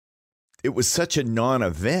it was such a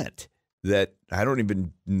non-event that I don't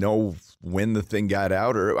even know when the thing got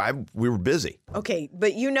out we were busy. Okay,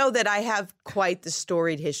 but you know that I have quite the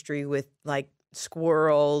storied history with like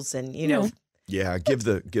squirrels and, you know. Yeah, give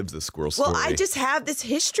the squirrel story. Well, I just have this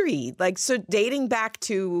history. Like, so dating back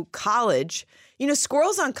to college, you know,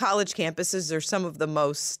 squirrels on college campuses are some of the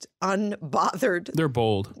most unbothered. They're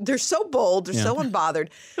bold. They're so bold. They're so unbothered.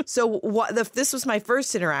 So this was my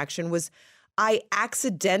first interaction was I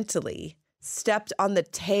accidentally stepped on the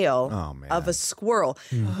tail of a squirrel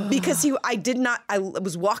because I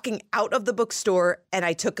was walking out of the bookstore and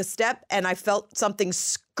I took a step and I felt something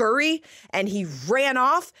scurry and he ran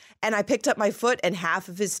off and I picked up my foot and half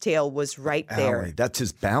of his tail was right there. Allie, that's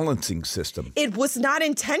his balancing system. It was not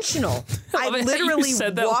intentional. I You literally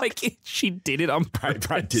said that walked. like she did it on purpose.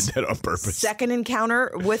 I did that on purpose. Second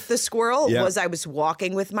encounter with the squirrel Yeah. was I was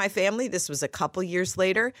walking with my family. This was a couple years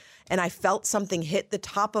later, and I felt something hit the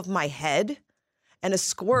top of my head, and a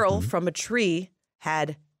squirrel from a tree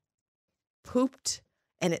had pooped,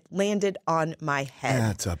 and it landed on my head.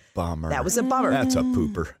 That's a bummer. That was a bummer. That's a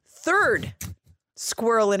pooper. Third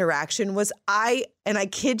squirrel interaction was and I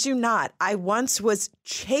kid you not, I once was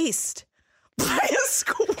chased by a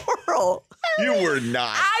squirrel. You were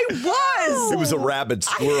not. I was. It was a rabid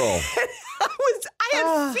squirrel. I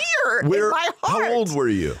had fear in my heart. How old were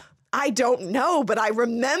you? I don't know, but I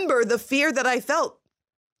remember the fear that I felt.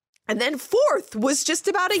 And then fourth was just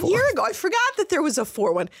about a year ago. I forgot that there was a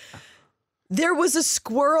fourth one. There was a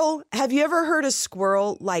squirrel. Have you ever heard a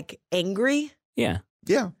squirrel like angry? Yeah.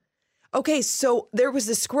 Yeah. Okay, so there was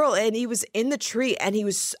a squirrel and he was in the tree and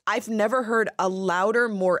I've never heard a louder,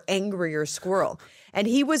 more angrier squirrel. And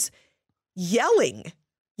he was yelling.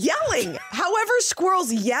 However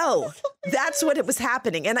squirrels yell, that's what it was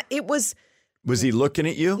happening. And it was... Was he looking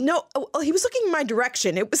at you? No, he was looking in my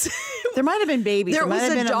direction. It was... There might have been babies. There might was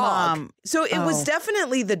have a been dog. mom. So it was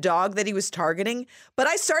definitely the dog that he was targeting. But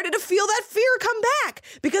I started to feel that fear come back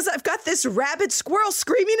because I've got this rabid squirrel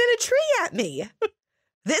screaming in a tree at me.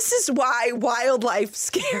 This is why wildlife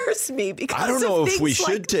scares me. Because I don't know of if we things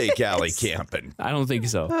should like take this. Allie camping. I don't think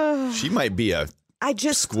so. She might be a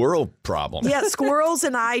squirrel problem. Yeah, squirrels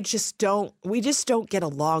and I we just don't get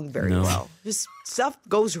along very well. Just stuff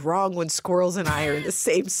goes wrong when squirrels and I are in the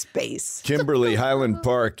same space. Kimberly, Highland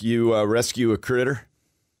Park, you rescue a critter?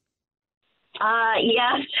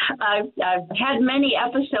 Yes, I've had many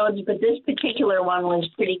episodes, but this particular one was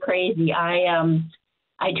pretty crazy.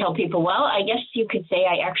 I tell people, well, I guess you could say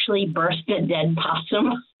I actually birthed a dead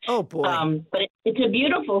possum. Oh, boy. But it's a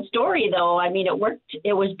beautiful story, though. I mean, it worked.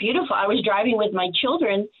 It was beautiful. I was driving with my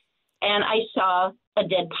children, and I saw a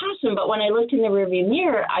dead possum. But when I looked in the rearview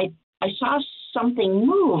mirror, I saw something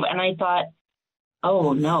move, and I thought,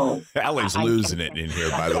 oh, no. Allie's losing it in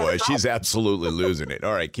here, by the way. She's absolutely losing it.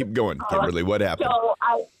 All right, keep going, Kimberly. What happened? So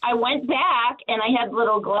I went back, and I had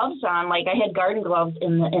little gloves on, like I had garden gloves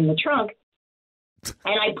in the trunk.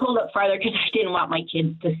 And I pulled up farther because I didn't want my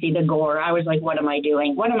kids to see the gore. I was like, what am I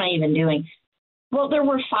doing? What am I even doing? Well, there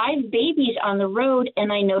were 5 babies on the road,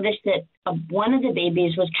 and I noticed that one of the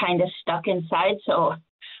babies was kind of stuck inside. So,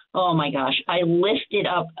 oh, my gosh, I lifted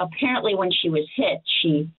up. Apparently, when she was hit,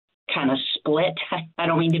 she kind of split. I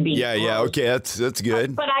don't mean to be gross. Okay, that's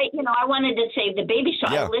good. But I wanted to save the baby, so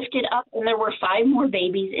I lifted up, and there were 5 more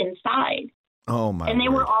babies inside. Oh my! And they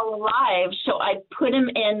were all alive, so I put them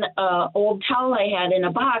in an old towel I had in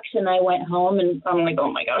a box, and I went home, and I'm like,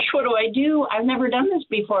 oh my gosh, what do I do? I've never done this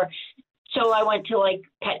before. So I went to like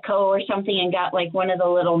Petco or something and got like one of the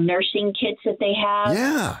little nursing kits that they have.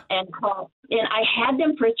 Yeah. And I had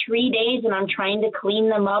them for 3 days, and I'm trying to clean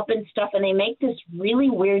them up and stuff, and they make this really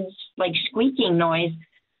weird like squeaking noise.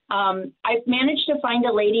 I've managed to find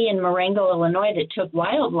a lady in Marengo, Illinois that took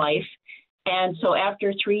Wildlife. And so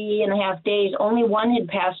after 3.5 days, only one had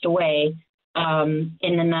passed away in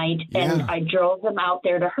the night. Yeah. And I drove them out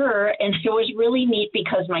there to her. And it was really neat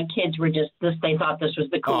because my kids were they thought this was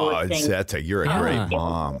the coolest thing. You're a great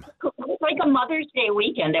mom. It was like a Mother's Day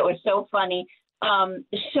weekend. It was so funny.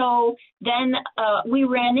 So then we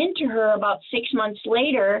ran into her about 6 months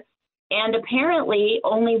later. And apparently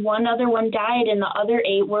only one other one died and the other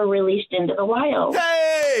 8 were released into the wild.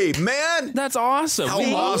 Hey, man. That's awesome. How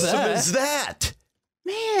We love awesome that. is that?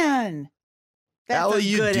 Man. That's Allie, a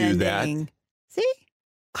you good do ending. See?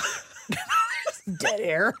 Dead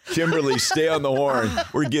air. Kimberly, stay on the horn.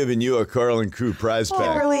 We're giving you a Carlin Crew prize pack.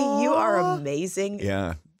 Kimberly, you are amazing.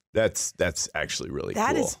 Yeah, that's actually really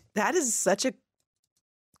cool. That is such a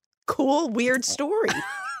cool, weird story.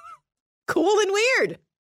 Cool and weird.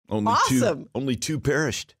 Awesome. Only 2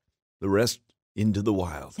 perished. The rest into the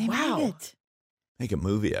wild. They made it. Make a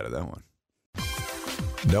movie out of that one.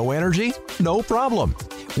 No energy? No problem.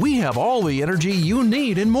 We have all the energy you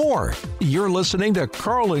need and more. You're listening to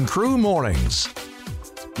Carlin Crew Mornings.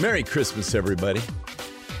 Merry Christmas, everybody.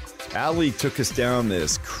 Allie took us down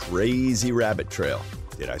this crazy rabbit trail.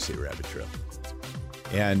 Did I say rabbit trail?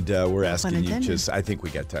 And we're asking you I think we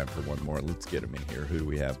got time for one more. Let's get them in here. Who do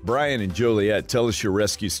we have? Brian and Joliet, tell us your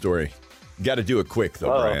rescue story. Got to do it quick,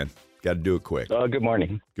 though, Brian. Got to do it quick. Good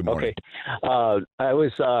morning. Good morning. Okay. I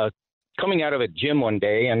was coming out of a gym one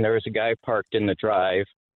day, and there was a guy parked in the drive,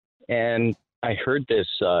 and I heard this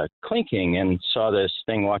clinking and saw this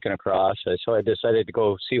thing walking across. So I decided to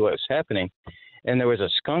go see what was happening. And there was a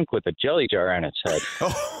skunk with a jelly jar on its head.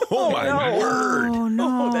 Oh my word. Oh,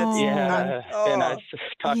 no. And I was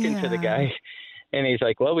talking to the guy, and he's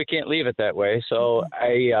like, well, we can't leave it that way. So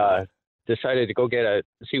I decided to go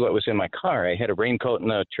see what was in my car. I had a raincoat in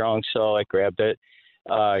the trunk, so I grabbed it.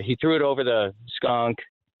 He threw it over the skunk,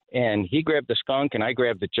 and he grabbed the skunk, and I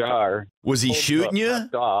grabbed the jar. Was he shooting you?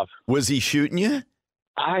 Was he shooting you?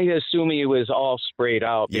 I assume he was all sprayed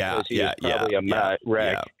out because he was probably a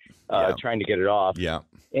wreck. Trying to get it off. Yeah.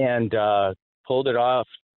 And pulled it off,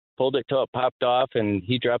 pulled it till it popped off, and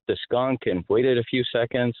he dropped the skunk and waited a few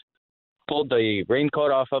seconds, pulled the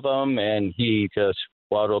raincoat off of him, and he just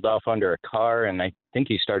waddled off under a car, and I think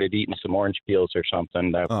he started eating some orange peels or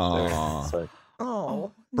something. That was there.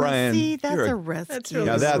 Oh, Brian, see, that's a rescue. That's really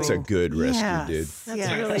now that's a sweet. good rescue, Yes. dude.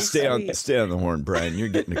 That's really Stay on the horn, Brian. You're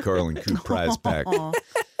getting a Carlin Crew prize pack.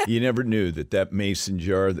 You never knew that mason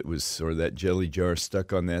jar or that jelly jar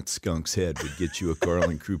stuck on that skunk's head would get you a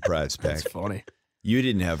Carlin Crew prize pack. That's funny. You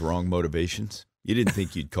didn't have wrong motivations. You didn't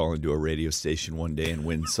think you'd call into a radio station one day and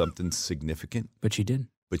win something significant. But you did.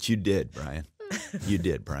 But you did, Brian. You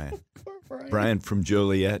did, Brian. Brian from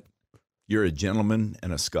Joliet, you're a gentleman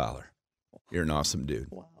and a scholar. You're an awesome dude.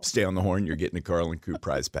 Wow. Stay on the horn. You're getting a Carlin Crew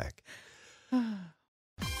prize pack.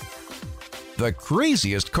 The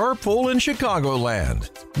craziest carpool in Chicagoland.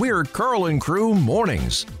 We're Carlin Crew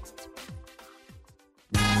Mornings.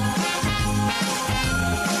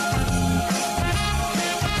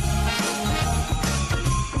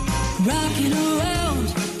 Rocking around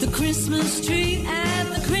the Christmas tree at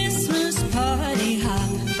the Christmas party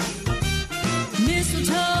hop.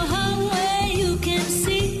 Mistletoe hung where you can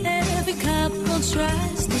see every couple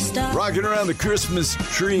tries to stop. Rocking around the Christmas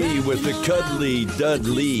tree with the Cuddly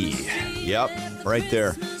Dudley. Yep, right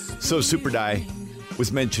there. So Super Di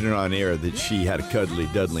was mentioning on air that she had a Cuddly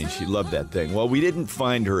Dudley and she loved that thing. Well, we didn't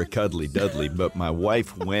find her a Cuddly Dudley, but my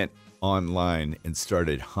wife went online and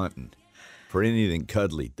started hunting for anything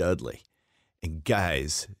Cuddly Dudley. And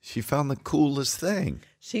guys, she found the coolest thing.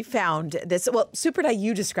 She found this. Well, Super Di,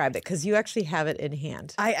 you described it because you actually have it in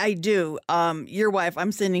hand. I do. Your wife,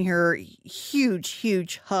 I'm sending her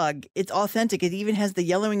huge hug. It's authentic. It even has the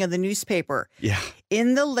yellowing of the newspaper. Yeah.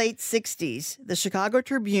 In the late 60s, the Chicago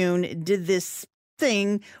Tribune did this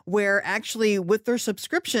thing where actually with their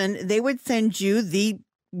subscription, they would send you the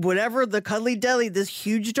Cuddly Dudley, this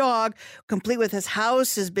huge dog, complete with his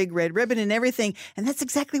house, his big red ribbon and everything. And that's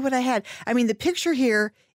exactly what I had. I mean, the picture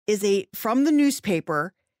here is from the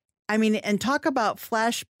newspaper. I mean, and talk about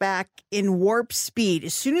flashback in warp speed.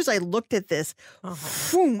 As soon as I looked at this,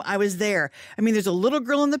 boom, I was there. I mean, there's a little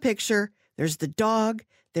girl in the picture. There's the dog.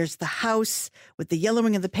 There's the house with the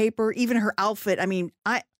yellowing of the paper. Even her outfit. I mean,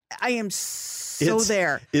 I am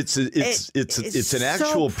there. It's an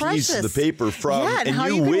actual piece of the paper from. Yeah, and how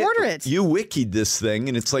you can order it. You wikied this thing,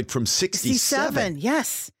 and it's like from 67.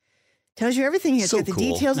 Yes. Tells you everything. It's got the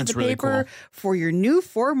details of the paper for your new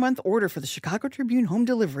 4-month order for the Chicago Tribune home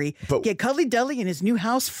delivery. Get Cuddly Dudley in his new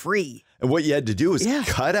house free. And what you had to do is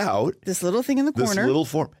cut out this little thing in the corner, this little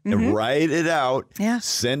form, and write it out. Yeah.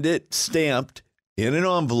 Send it stamped in an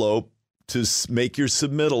envelope to make your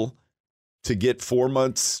submittal to get 4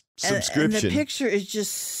 months subscription. And the picture is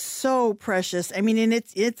just so precious. I mean, and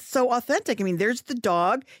it's so authentic. I mean, there's the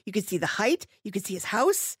dog. You can see the height. You can see his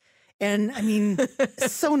house. And I mean,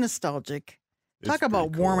 so nostalgic. Talk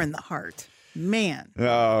about warming the heart. Man.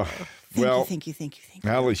 Thank you.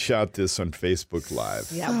 Allie shot this on Facebook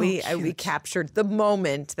Live. Yeah, we captured the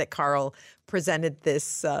moment that Carl presented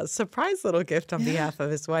this surprise little gift on behalf of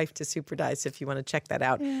his wife to Super Dice. If you want to check that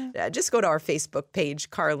out, just go to our Facebook page,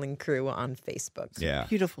 Carl and Crew on Facebook. Yeah.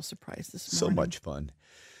 Beautiful surprise this morning. So much fun.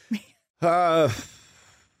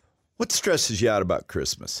 What stresses you out about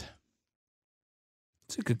Christmas?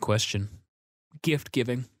 It's a good question. Gift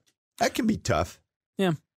giving. That can be tough.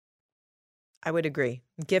 Yeah. I would agree.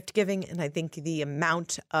 Gift giving, and I think the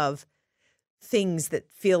amount of things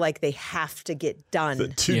that feel like they have to get done. The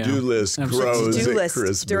to-do list grows to-do at list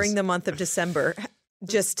Christmas. during the month of December.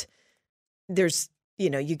 Just there's,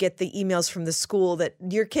 you get the emails from the school that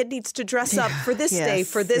your kid needs to dress up for this day,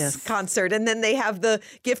 for this concert. And then they have the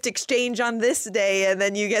gift exchange on this day. And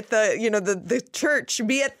then you get the church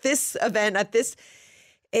be at this event at this.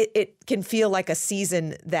 It can feel like a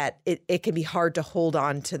season that it can be hard to hold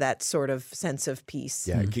on to that sort of sense of peace.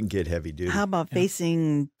 Yeah, it can get heavy duty. How about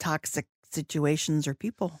facing toxic situations or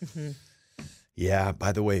people? Mm-hmm. Yeah,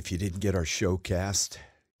 by the way, if you didn't get our showcast,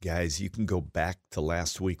 guys, you can go back to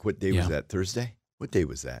last week. What day was that? Thursday? What day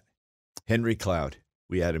was that? Henry Cloud.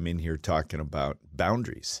 We had him in here talking about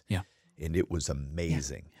boundaries. Yeah. And it was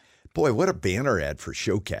amazing. Yeah. Boy, what a banner ad for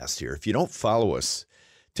Showcast here. If you don't follow us,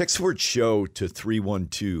 text the word show to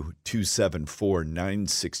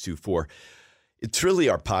 312-274-9624. It's really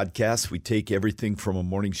our podcast. We take everything from a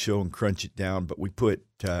morning show and crunch it down, but we put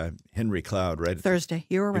Henry Cloud right at Thursday.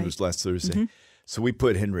 You were right. It was last Thursday. So we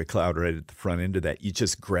put Henry Cloud right at the front end of that. You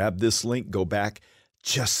just grab this link, go back,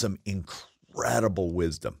 just some incredible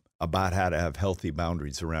wisdom about how to have healthy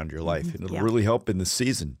boundaries around your life. And it'll really help in the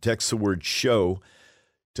season. Text the word show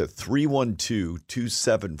to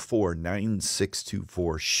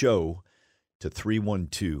 312-274-9624. Show to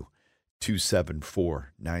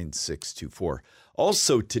 312-274-9624.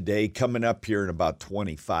 Also today, coming up here in about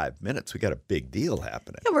 25 minutes, we got a big deal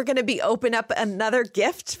happening. Yeah, we're going to be open up another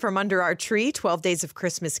gift from under our tree. 12 Days of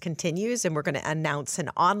Christmas continues, and we're going to announce an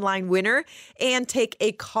online winner and take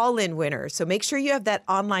a call-in winner. So make sure you have that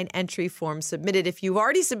online entry form submitted. If you've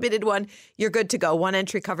already submitted one, you're good to go. One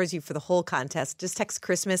entry covers you for the whole contest. Just text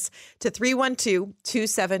Christmas to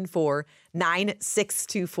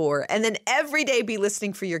 312-274-9624. And then every day be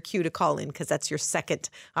listening for your cue to call in, because that's your second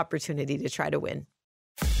opportunity to try to win.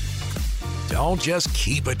 Don't just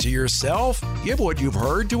keep it to yourself. Give what you've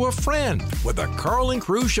heard to a friend with the Carl and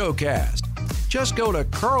Crew Showcast. Just go to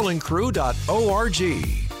carlandcrew.org.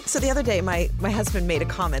 So the other day, my husband made a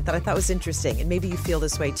comment that I thought was interesting, and maybe you feel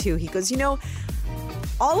this way too. He goes,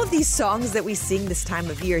 all of these songs that we sing this time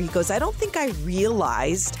of year, he goes, I don't think I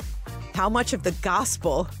realized how much of the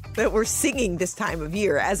gospel that we're singing this time of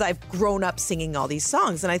year as I've grown up singing all these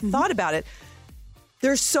songs. And I thought about it.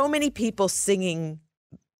 There's so many people singing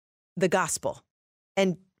the gospel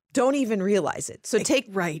and don't even realize it. So take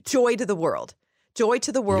Joy to the World. Joy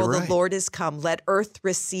to the world, the Lord is come. Let earth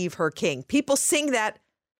receive her King. People sing that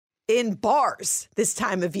in bars this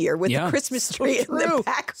time of year with the Christmas tree in the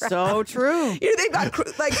background. So true. They've got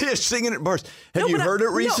They're singing at bars. Have you heard it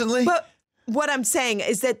recently? No, but what I'm saying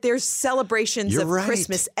is that there's celebrations of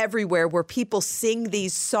Christmas everywhere where people sing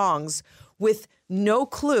these songs with no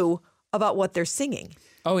clue about what they're singing.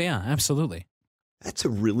 Oh, yeah, absolutely. That's a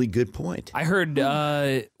really good point. I heard,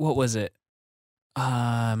 what was it?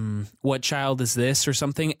 What Child Is This or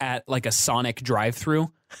something at like a Sonic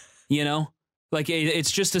drive-thru, Like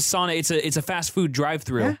it's just a Sonic, it's a fast food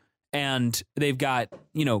drive-thru, and they've got,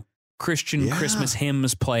 Christian Christmas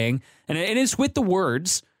hymns playing, and it's with the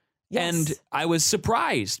words. Yes. And I was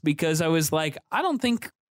surprised because I was like, I don't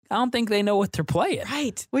think they know what they're playing.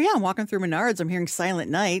 Right. Well, yeah, I'm walking through Menards. I'm hearing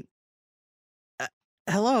Silent Night.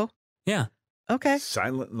 Hello. Yeah. Okay.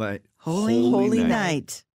 Silent Night. Holy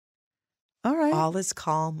Night. All right. All is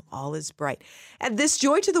calm, all is bright. And this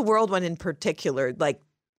Joy to the World one in particular, like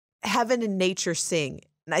heaven and nature sing.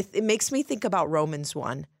 And it makes me think about Romans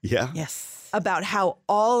 1. Yeah. Yes. About how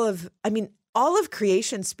all of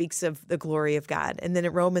creation speaks of the glory of God. And then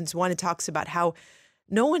in Romans 1, it talks about how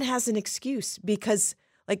no one has an excuse because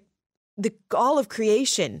like all of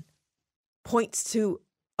creation points to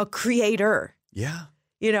a creator. Yeah.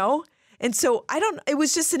 You know? And so it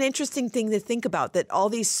was just an interesting thing to think about that all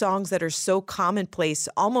these songs that are so commonplace,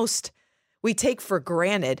 almost we take for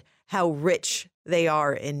granted how rich they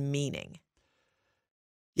are in meaning.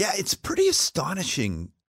 Yeah, it's pretty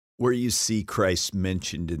astonishing where you see Christ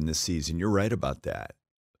mentioned in this season. You're right about that.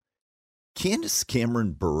 Candace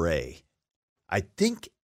Cameron Bure, I think,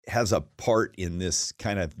 has a part in this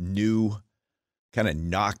kind of new, kind of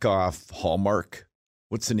knockoff Hallmark.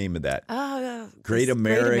 What's the name of that? Great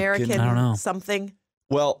American. I don't know. Something.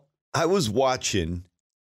 Well, I was watching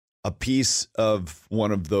a piece of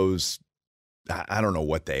one of those, I don't know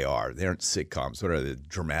what they are. They aren't sitcoms. What are the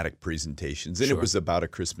dramatic presentations? And Sure. it was about a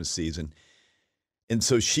Christmas season. And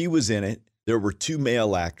so she was in it. There were two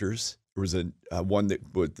male actors. There was one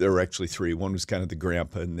there were actually three. One was kind of the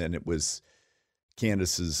grandpa, and then it was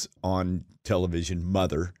Candace's on television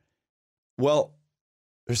mother. Well,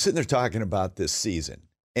 they're sitting there talking about this season,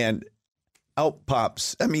 and out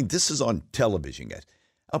pops, this is on television, guys.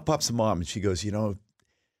 Out pops the mom, and she goes,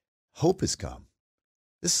 hope has come.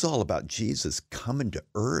 This is all about Jesus coming to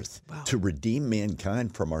earth to redeem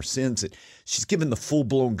mankind from our sins. And she's given the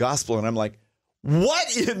full-blown gospel, and I'm like,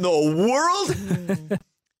 what in the world?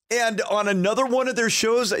 And on another one of their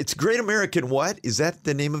shows, it's Great American what? Is that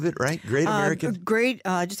the name of it, right? Great American?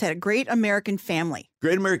 Just had a Great American Family.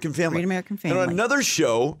 Great American Family. Great American Family. And on another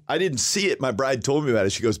show, I didn't see it. My bride told me about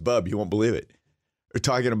it. She goes, Bub, you won't believe it. They're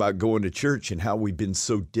talking about going to church and how we've been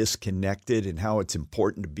so disconnected and how it's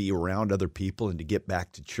important to be around other people and to get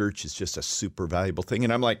back to church is just a super valuable thing.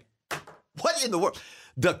 And I'm like, what in the world?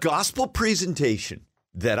 The gospel presentation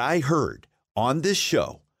that I heard on this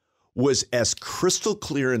show was as crystal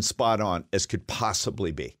clear and spot on as could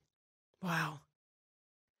possibly be. Wow.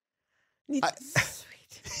 It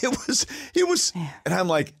was, and I'm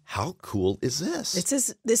like, how cool is this?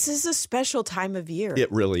 This is a special time of year. It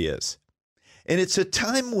really is. And it's a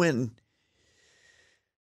time when,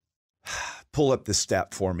 pull up this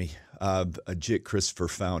stat for me. Jit Christopher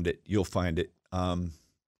found it. You'll find it. One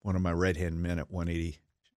of my right-hand men at 180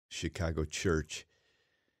 Chicago Church.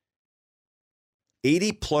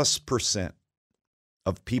 80+%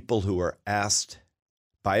 of people who are asked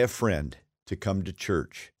by a friend to come to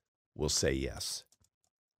church will say yes.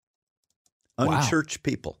 Wow. Unchurched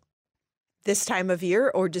people. This time of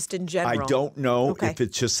year or just in general? I don't know Okay. if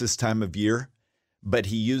it's just this time of year, but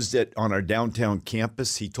he used it on our downtown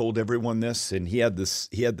campus. He told everyone this, and he had the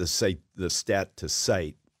stat to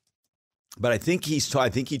cite. But I think he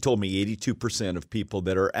told me 82% of people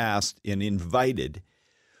that are asked and invited,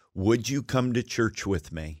 would you come to church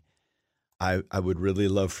with me? I would really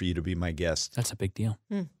love for you to be my guest. That's a big deal.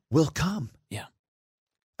 Will come. Yeah.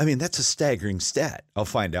 That's a staggering stat. I'll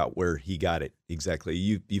find out where he got it exactly.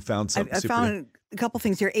 You found something I super. found a couple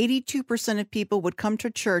things here. 82% of people would come to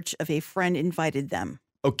church if a friend invited them.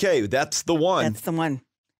 Okay, that's the one. That's the one.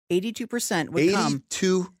 82% would come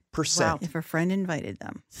 82%. if a friend invited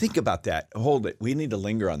them. Think about that. Hold it. We need to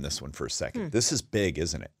linger on this one for a second. This is big,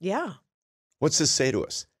 isn't it? Yeah. What's this say to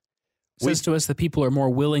us? Says to us that people are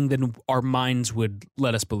more willing than our minds would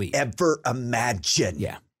let us believe. Ever imagine.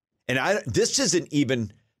 Yeah. And this isn't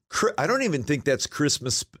even, I don't even think that's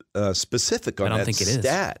Christmas specific on that I don't think it is.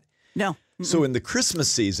 stat. No. So in the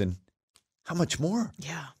Christmas season, how much more?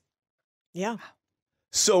 Yeah. Yeah.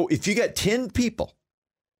 So if you got 10 people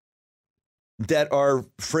that are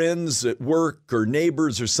friends at work or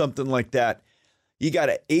neighbors or something like that, you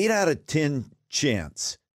got an 8 out of 10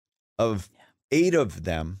 chance of 8 of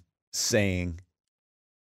them saying,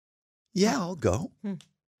 yeah, I'll go.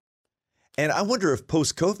 And I wonder if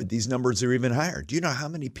post-COVID, these numbers are even higher. Do you know how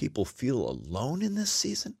many people feel alone in this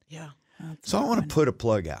season? Yeah. So I want to put a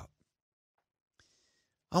plug out.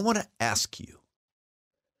 I want to ask you,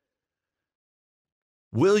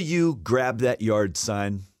 will you grab that yard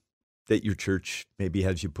sign that your church maybe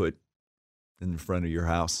has you put in front of your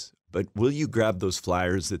house? But will you grab those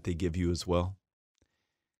flyers that they give you as well?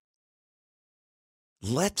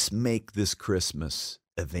 Let's make this Christmas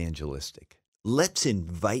evangelistic. Let's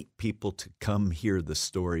invite people to come hear the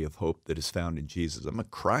story of hope that is found in Jesus. I'm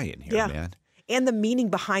crying here, man. And the meaning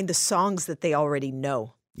behind the songs that they already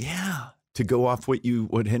know. Yeah. To go off what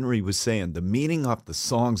Henry was saying, the meaning of the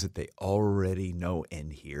songs that they already know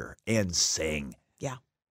and hear and sing. Yeah.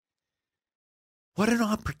 What an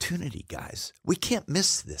opportunity, guys. We can't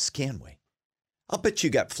miss this, can we? I'll bet you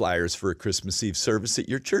got flyers for a Christmas Eve service at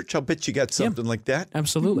your church. I'll bet you got something like that.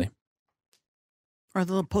 Absolutely. Or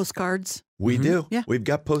the little postcards. We do. Yeah. We've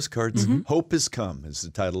got postcards. Hope Has Come is the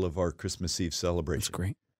title of our Christmas Eve celebration. That's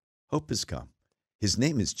great. Hope Has Come. His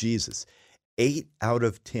name is Jesus. 8 out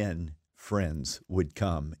of 10 friends would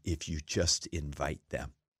come if you just invite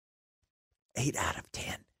them. 8 out of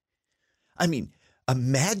 10. I mean,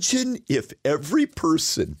 imagine if every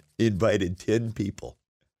person invited 10 people.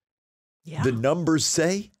 Yeah. The numbers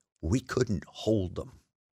say we couldn't hold them.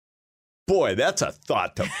 Boy, that's a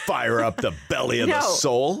thought to fire up the belly of the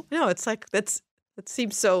soul. No, it's like that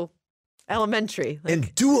seems so elementary. Like,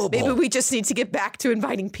 and doable. Maybe we just need to get back to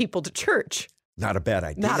inviting people to church. Not a bad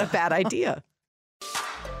idea. Not a bad idea.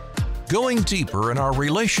 Going deeper in our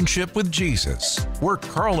relationship with Jesus. We're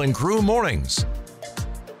Carl and Crew Mornings.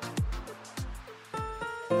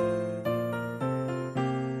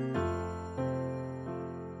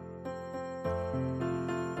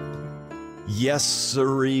 Yes,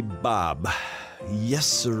 sirree, Bob. Yes,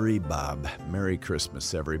 sirree, Bob. Merry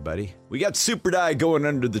Christmas, everybody. We got Super Di going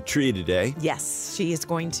under the tree today. Yes, she is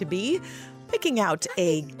going to be picking out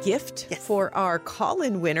a gift for our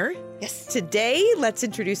call-in winner. Yes. Today, let's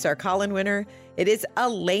introduce our call-in winner. It is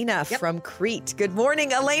Elena from Crete. Good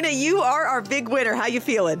morning, Elena. You are our big winner. How you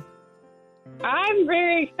feeling? I'm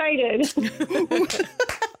very excited.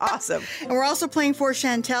 Awesome. And we're also playing for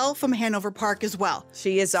Chantel from Hanover Park as well.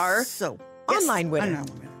 She is our online winner.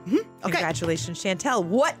 Okay. Congratulations, Chantel.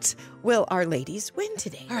 What will our ladies win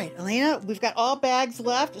today? All right, Elena, we've got all bags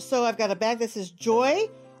left. So I've got a bag that says Joy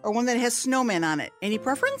or one that has snowman on it. Any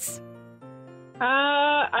preference?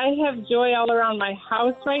 I have Joy all around my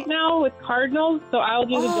house right now with cardinals, so I'll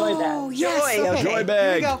do the Joy bag. Oh, yes. Joy, Okay. Joy Here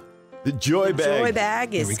bag. we go. The Joy bag. Joy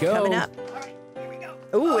bag is coming up. All right, here we go.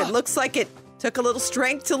 Ooh, it looks like it took a little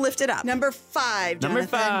strength to lift it up. Number 5, Number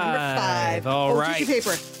Jonathan. five. All right. Tissue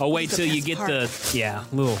paper. Oh, wait This is till the you get best the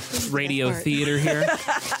little radio part. theater here.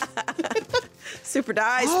 Super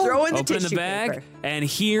Dice, throw in the Open tissue the bag, paper. and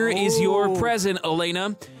here is your present,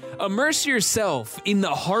 Elena. Immerse yourself in the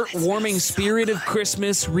heartwarming spirit of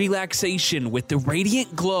Christmas relaxation with the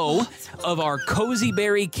radiant glow of our Cozy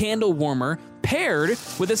Berry candle warmer paired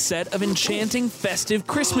with a set of enchanting festive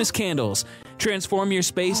Christmas candles. Transform your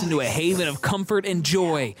space into a haven of comfort and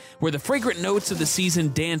joy, where the fragrant notes of the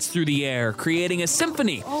season dance through the air, creating a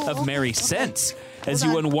symphony of merry scents. As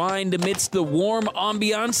you unwind amidst the warm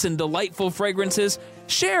ambiance and delightful fragrances,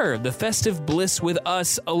 share the festive bliss with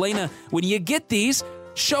us. Elena, when you get these,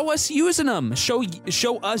 show us using them. Show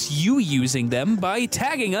us you using them by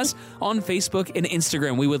tagging us on Facebook and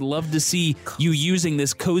Instagram. We would love to see you using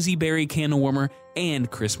this Cozy Berry candle warmer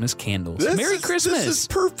and Christmas candles. Merry Christmas. This is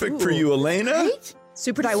perfect for you, Elena. Right?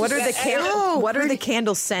 Super Die, what are the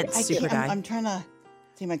candle scents, I Super can't, Die? I'm trying to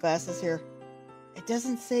see my glasses here. It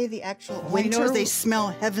doesn't say the actual. All I Winter- know is they smell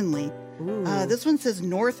heavenly. This one says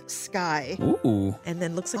North Sky. Ooh. And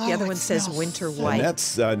then looks like the other one says Winter White. And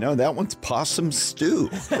that's, no, that one's Possum Stew,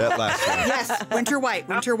 that last one. Yes, Winter White.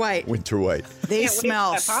 Winter White. Winter White. They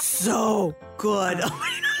smell so good.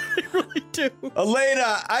 They really do.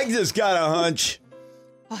 Elena, I just got a hunch.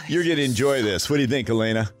 You're going to enjoy this. What do you think,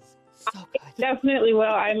 Elena? Definitely will.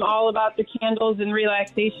 I'm all about the candles and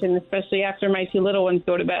relaxation, especially after my 2 little ones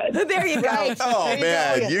go to bed. There you go. Oh, There you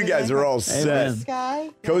man, go. you guys are all set. Amen. Sky.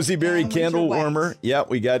 Cozy Berry and candle Winter White. warmer. Yeah,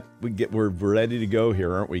 we're ready to go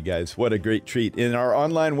here, aren't we, guys? What a great treat. And our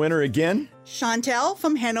online winner again. Chantel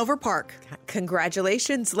from Hanover Park.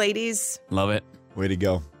 Congratulations, ladies. Love it. Way to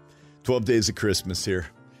go. 12 days of Christmas here.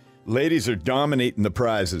 Ladies are dominating the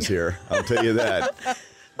prizes here. I'll tell you that.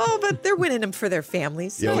 Oh, but they're winning them for their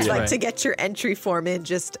families. So Yeah, if you'd yeah. like Right. to get your entry form in,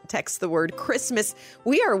 just text the word Christmas.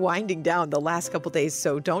 We are winding down the last couple days,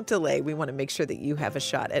 so don't delay. We want to make sure that you have a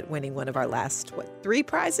shot at winning one of our last, 3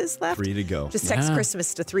 prizes left? 3 to go. Just text Yeah.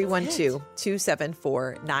 Christmas to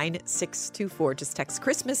 312-274-9624. Just text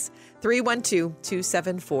Christmas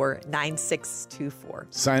 312-274-9624.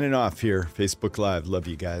 Signing off here, Facebook Live. Love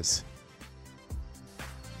you guys.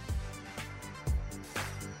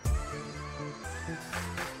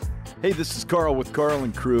 Hey, this is Carl with Carl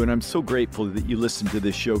and Crew, and I'm so grateful that you listen to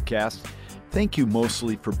this showcast. Thank you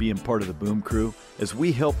mostly for being part of the Boom Crew. As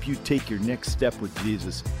we help you take your next step with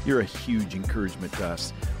Jesus, you're a huge encouragement to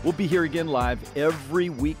us. We'll be here again live every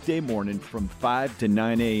weekday morning from 5 to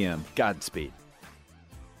 9 a.m. Godspeed.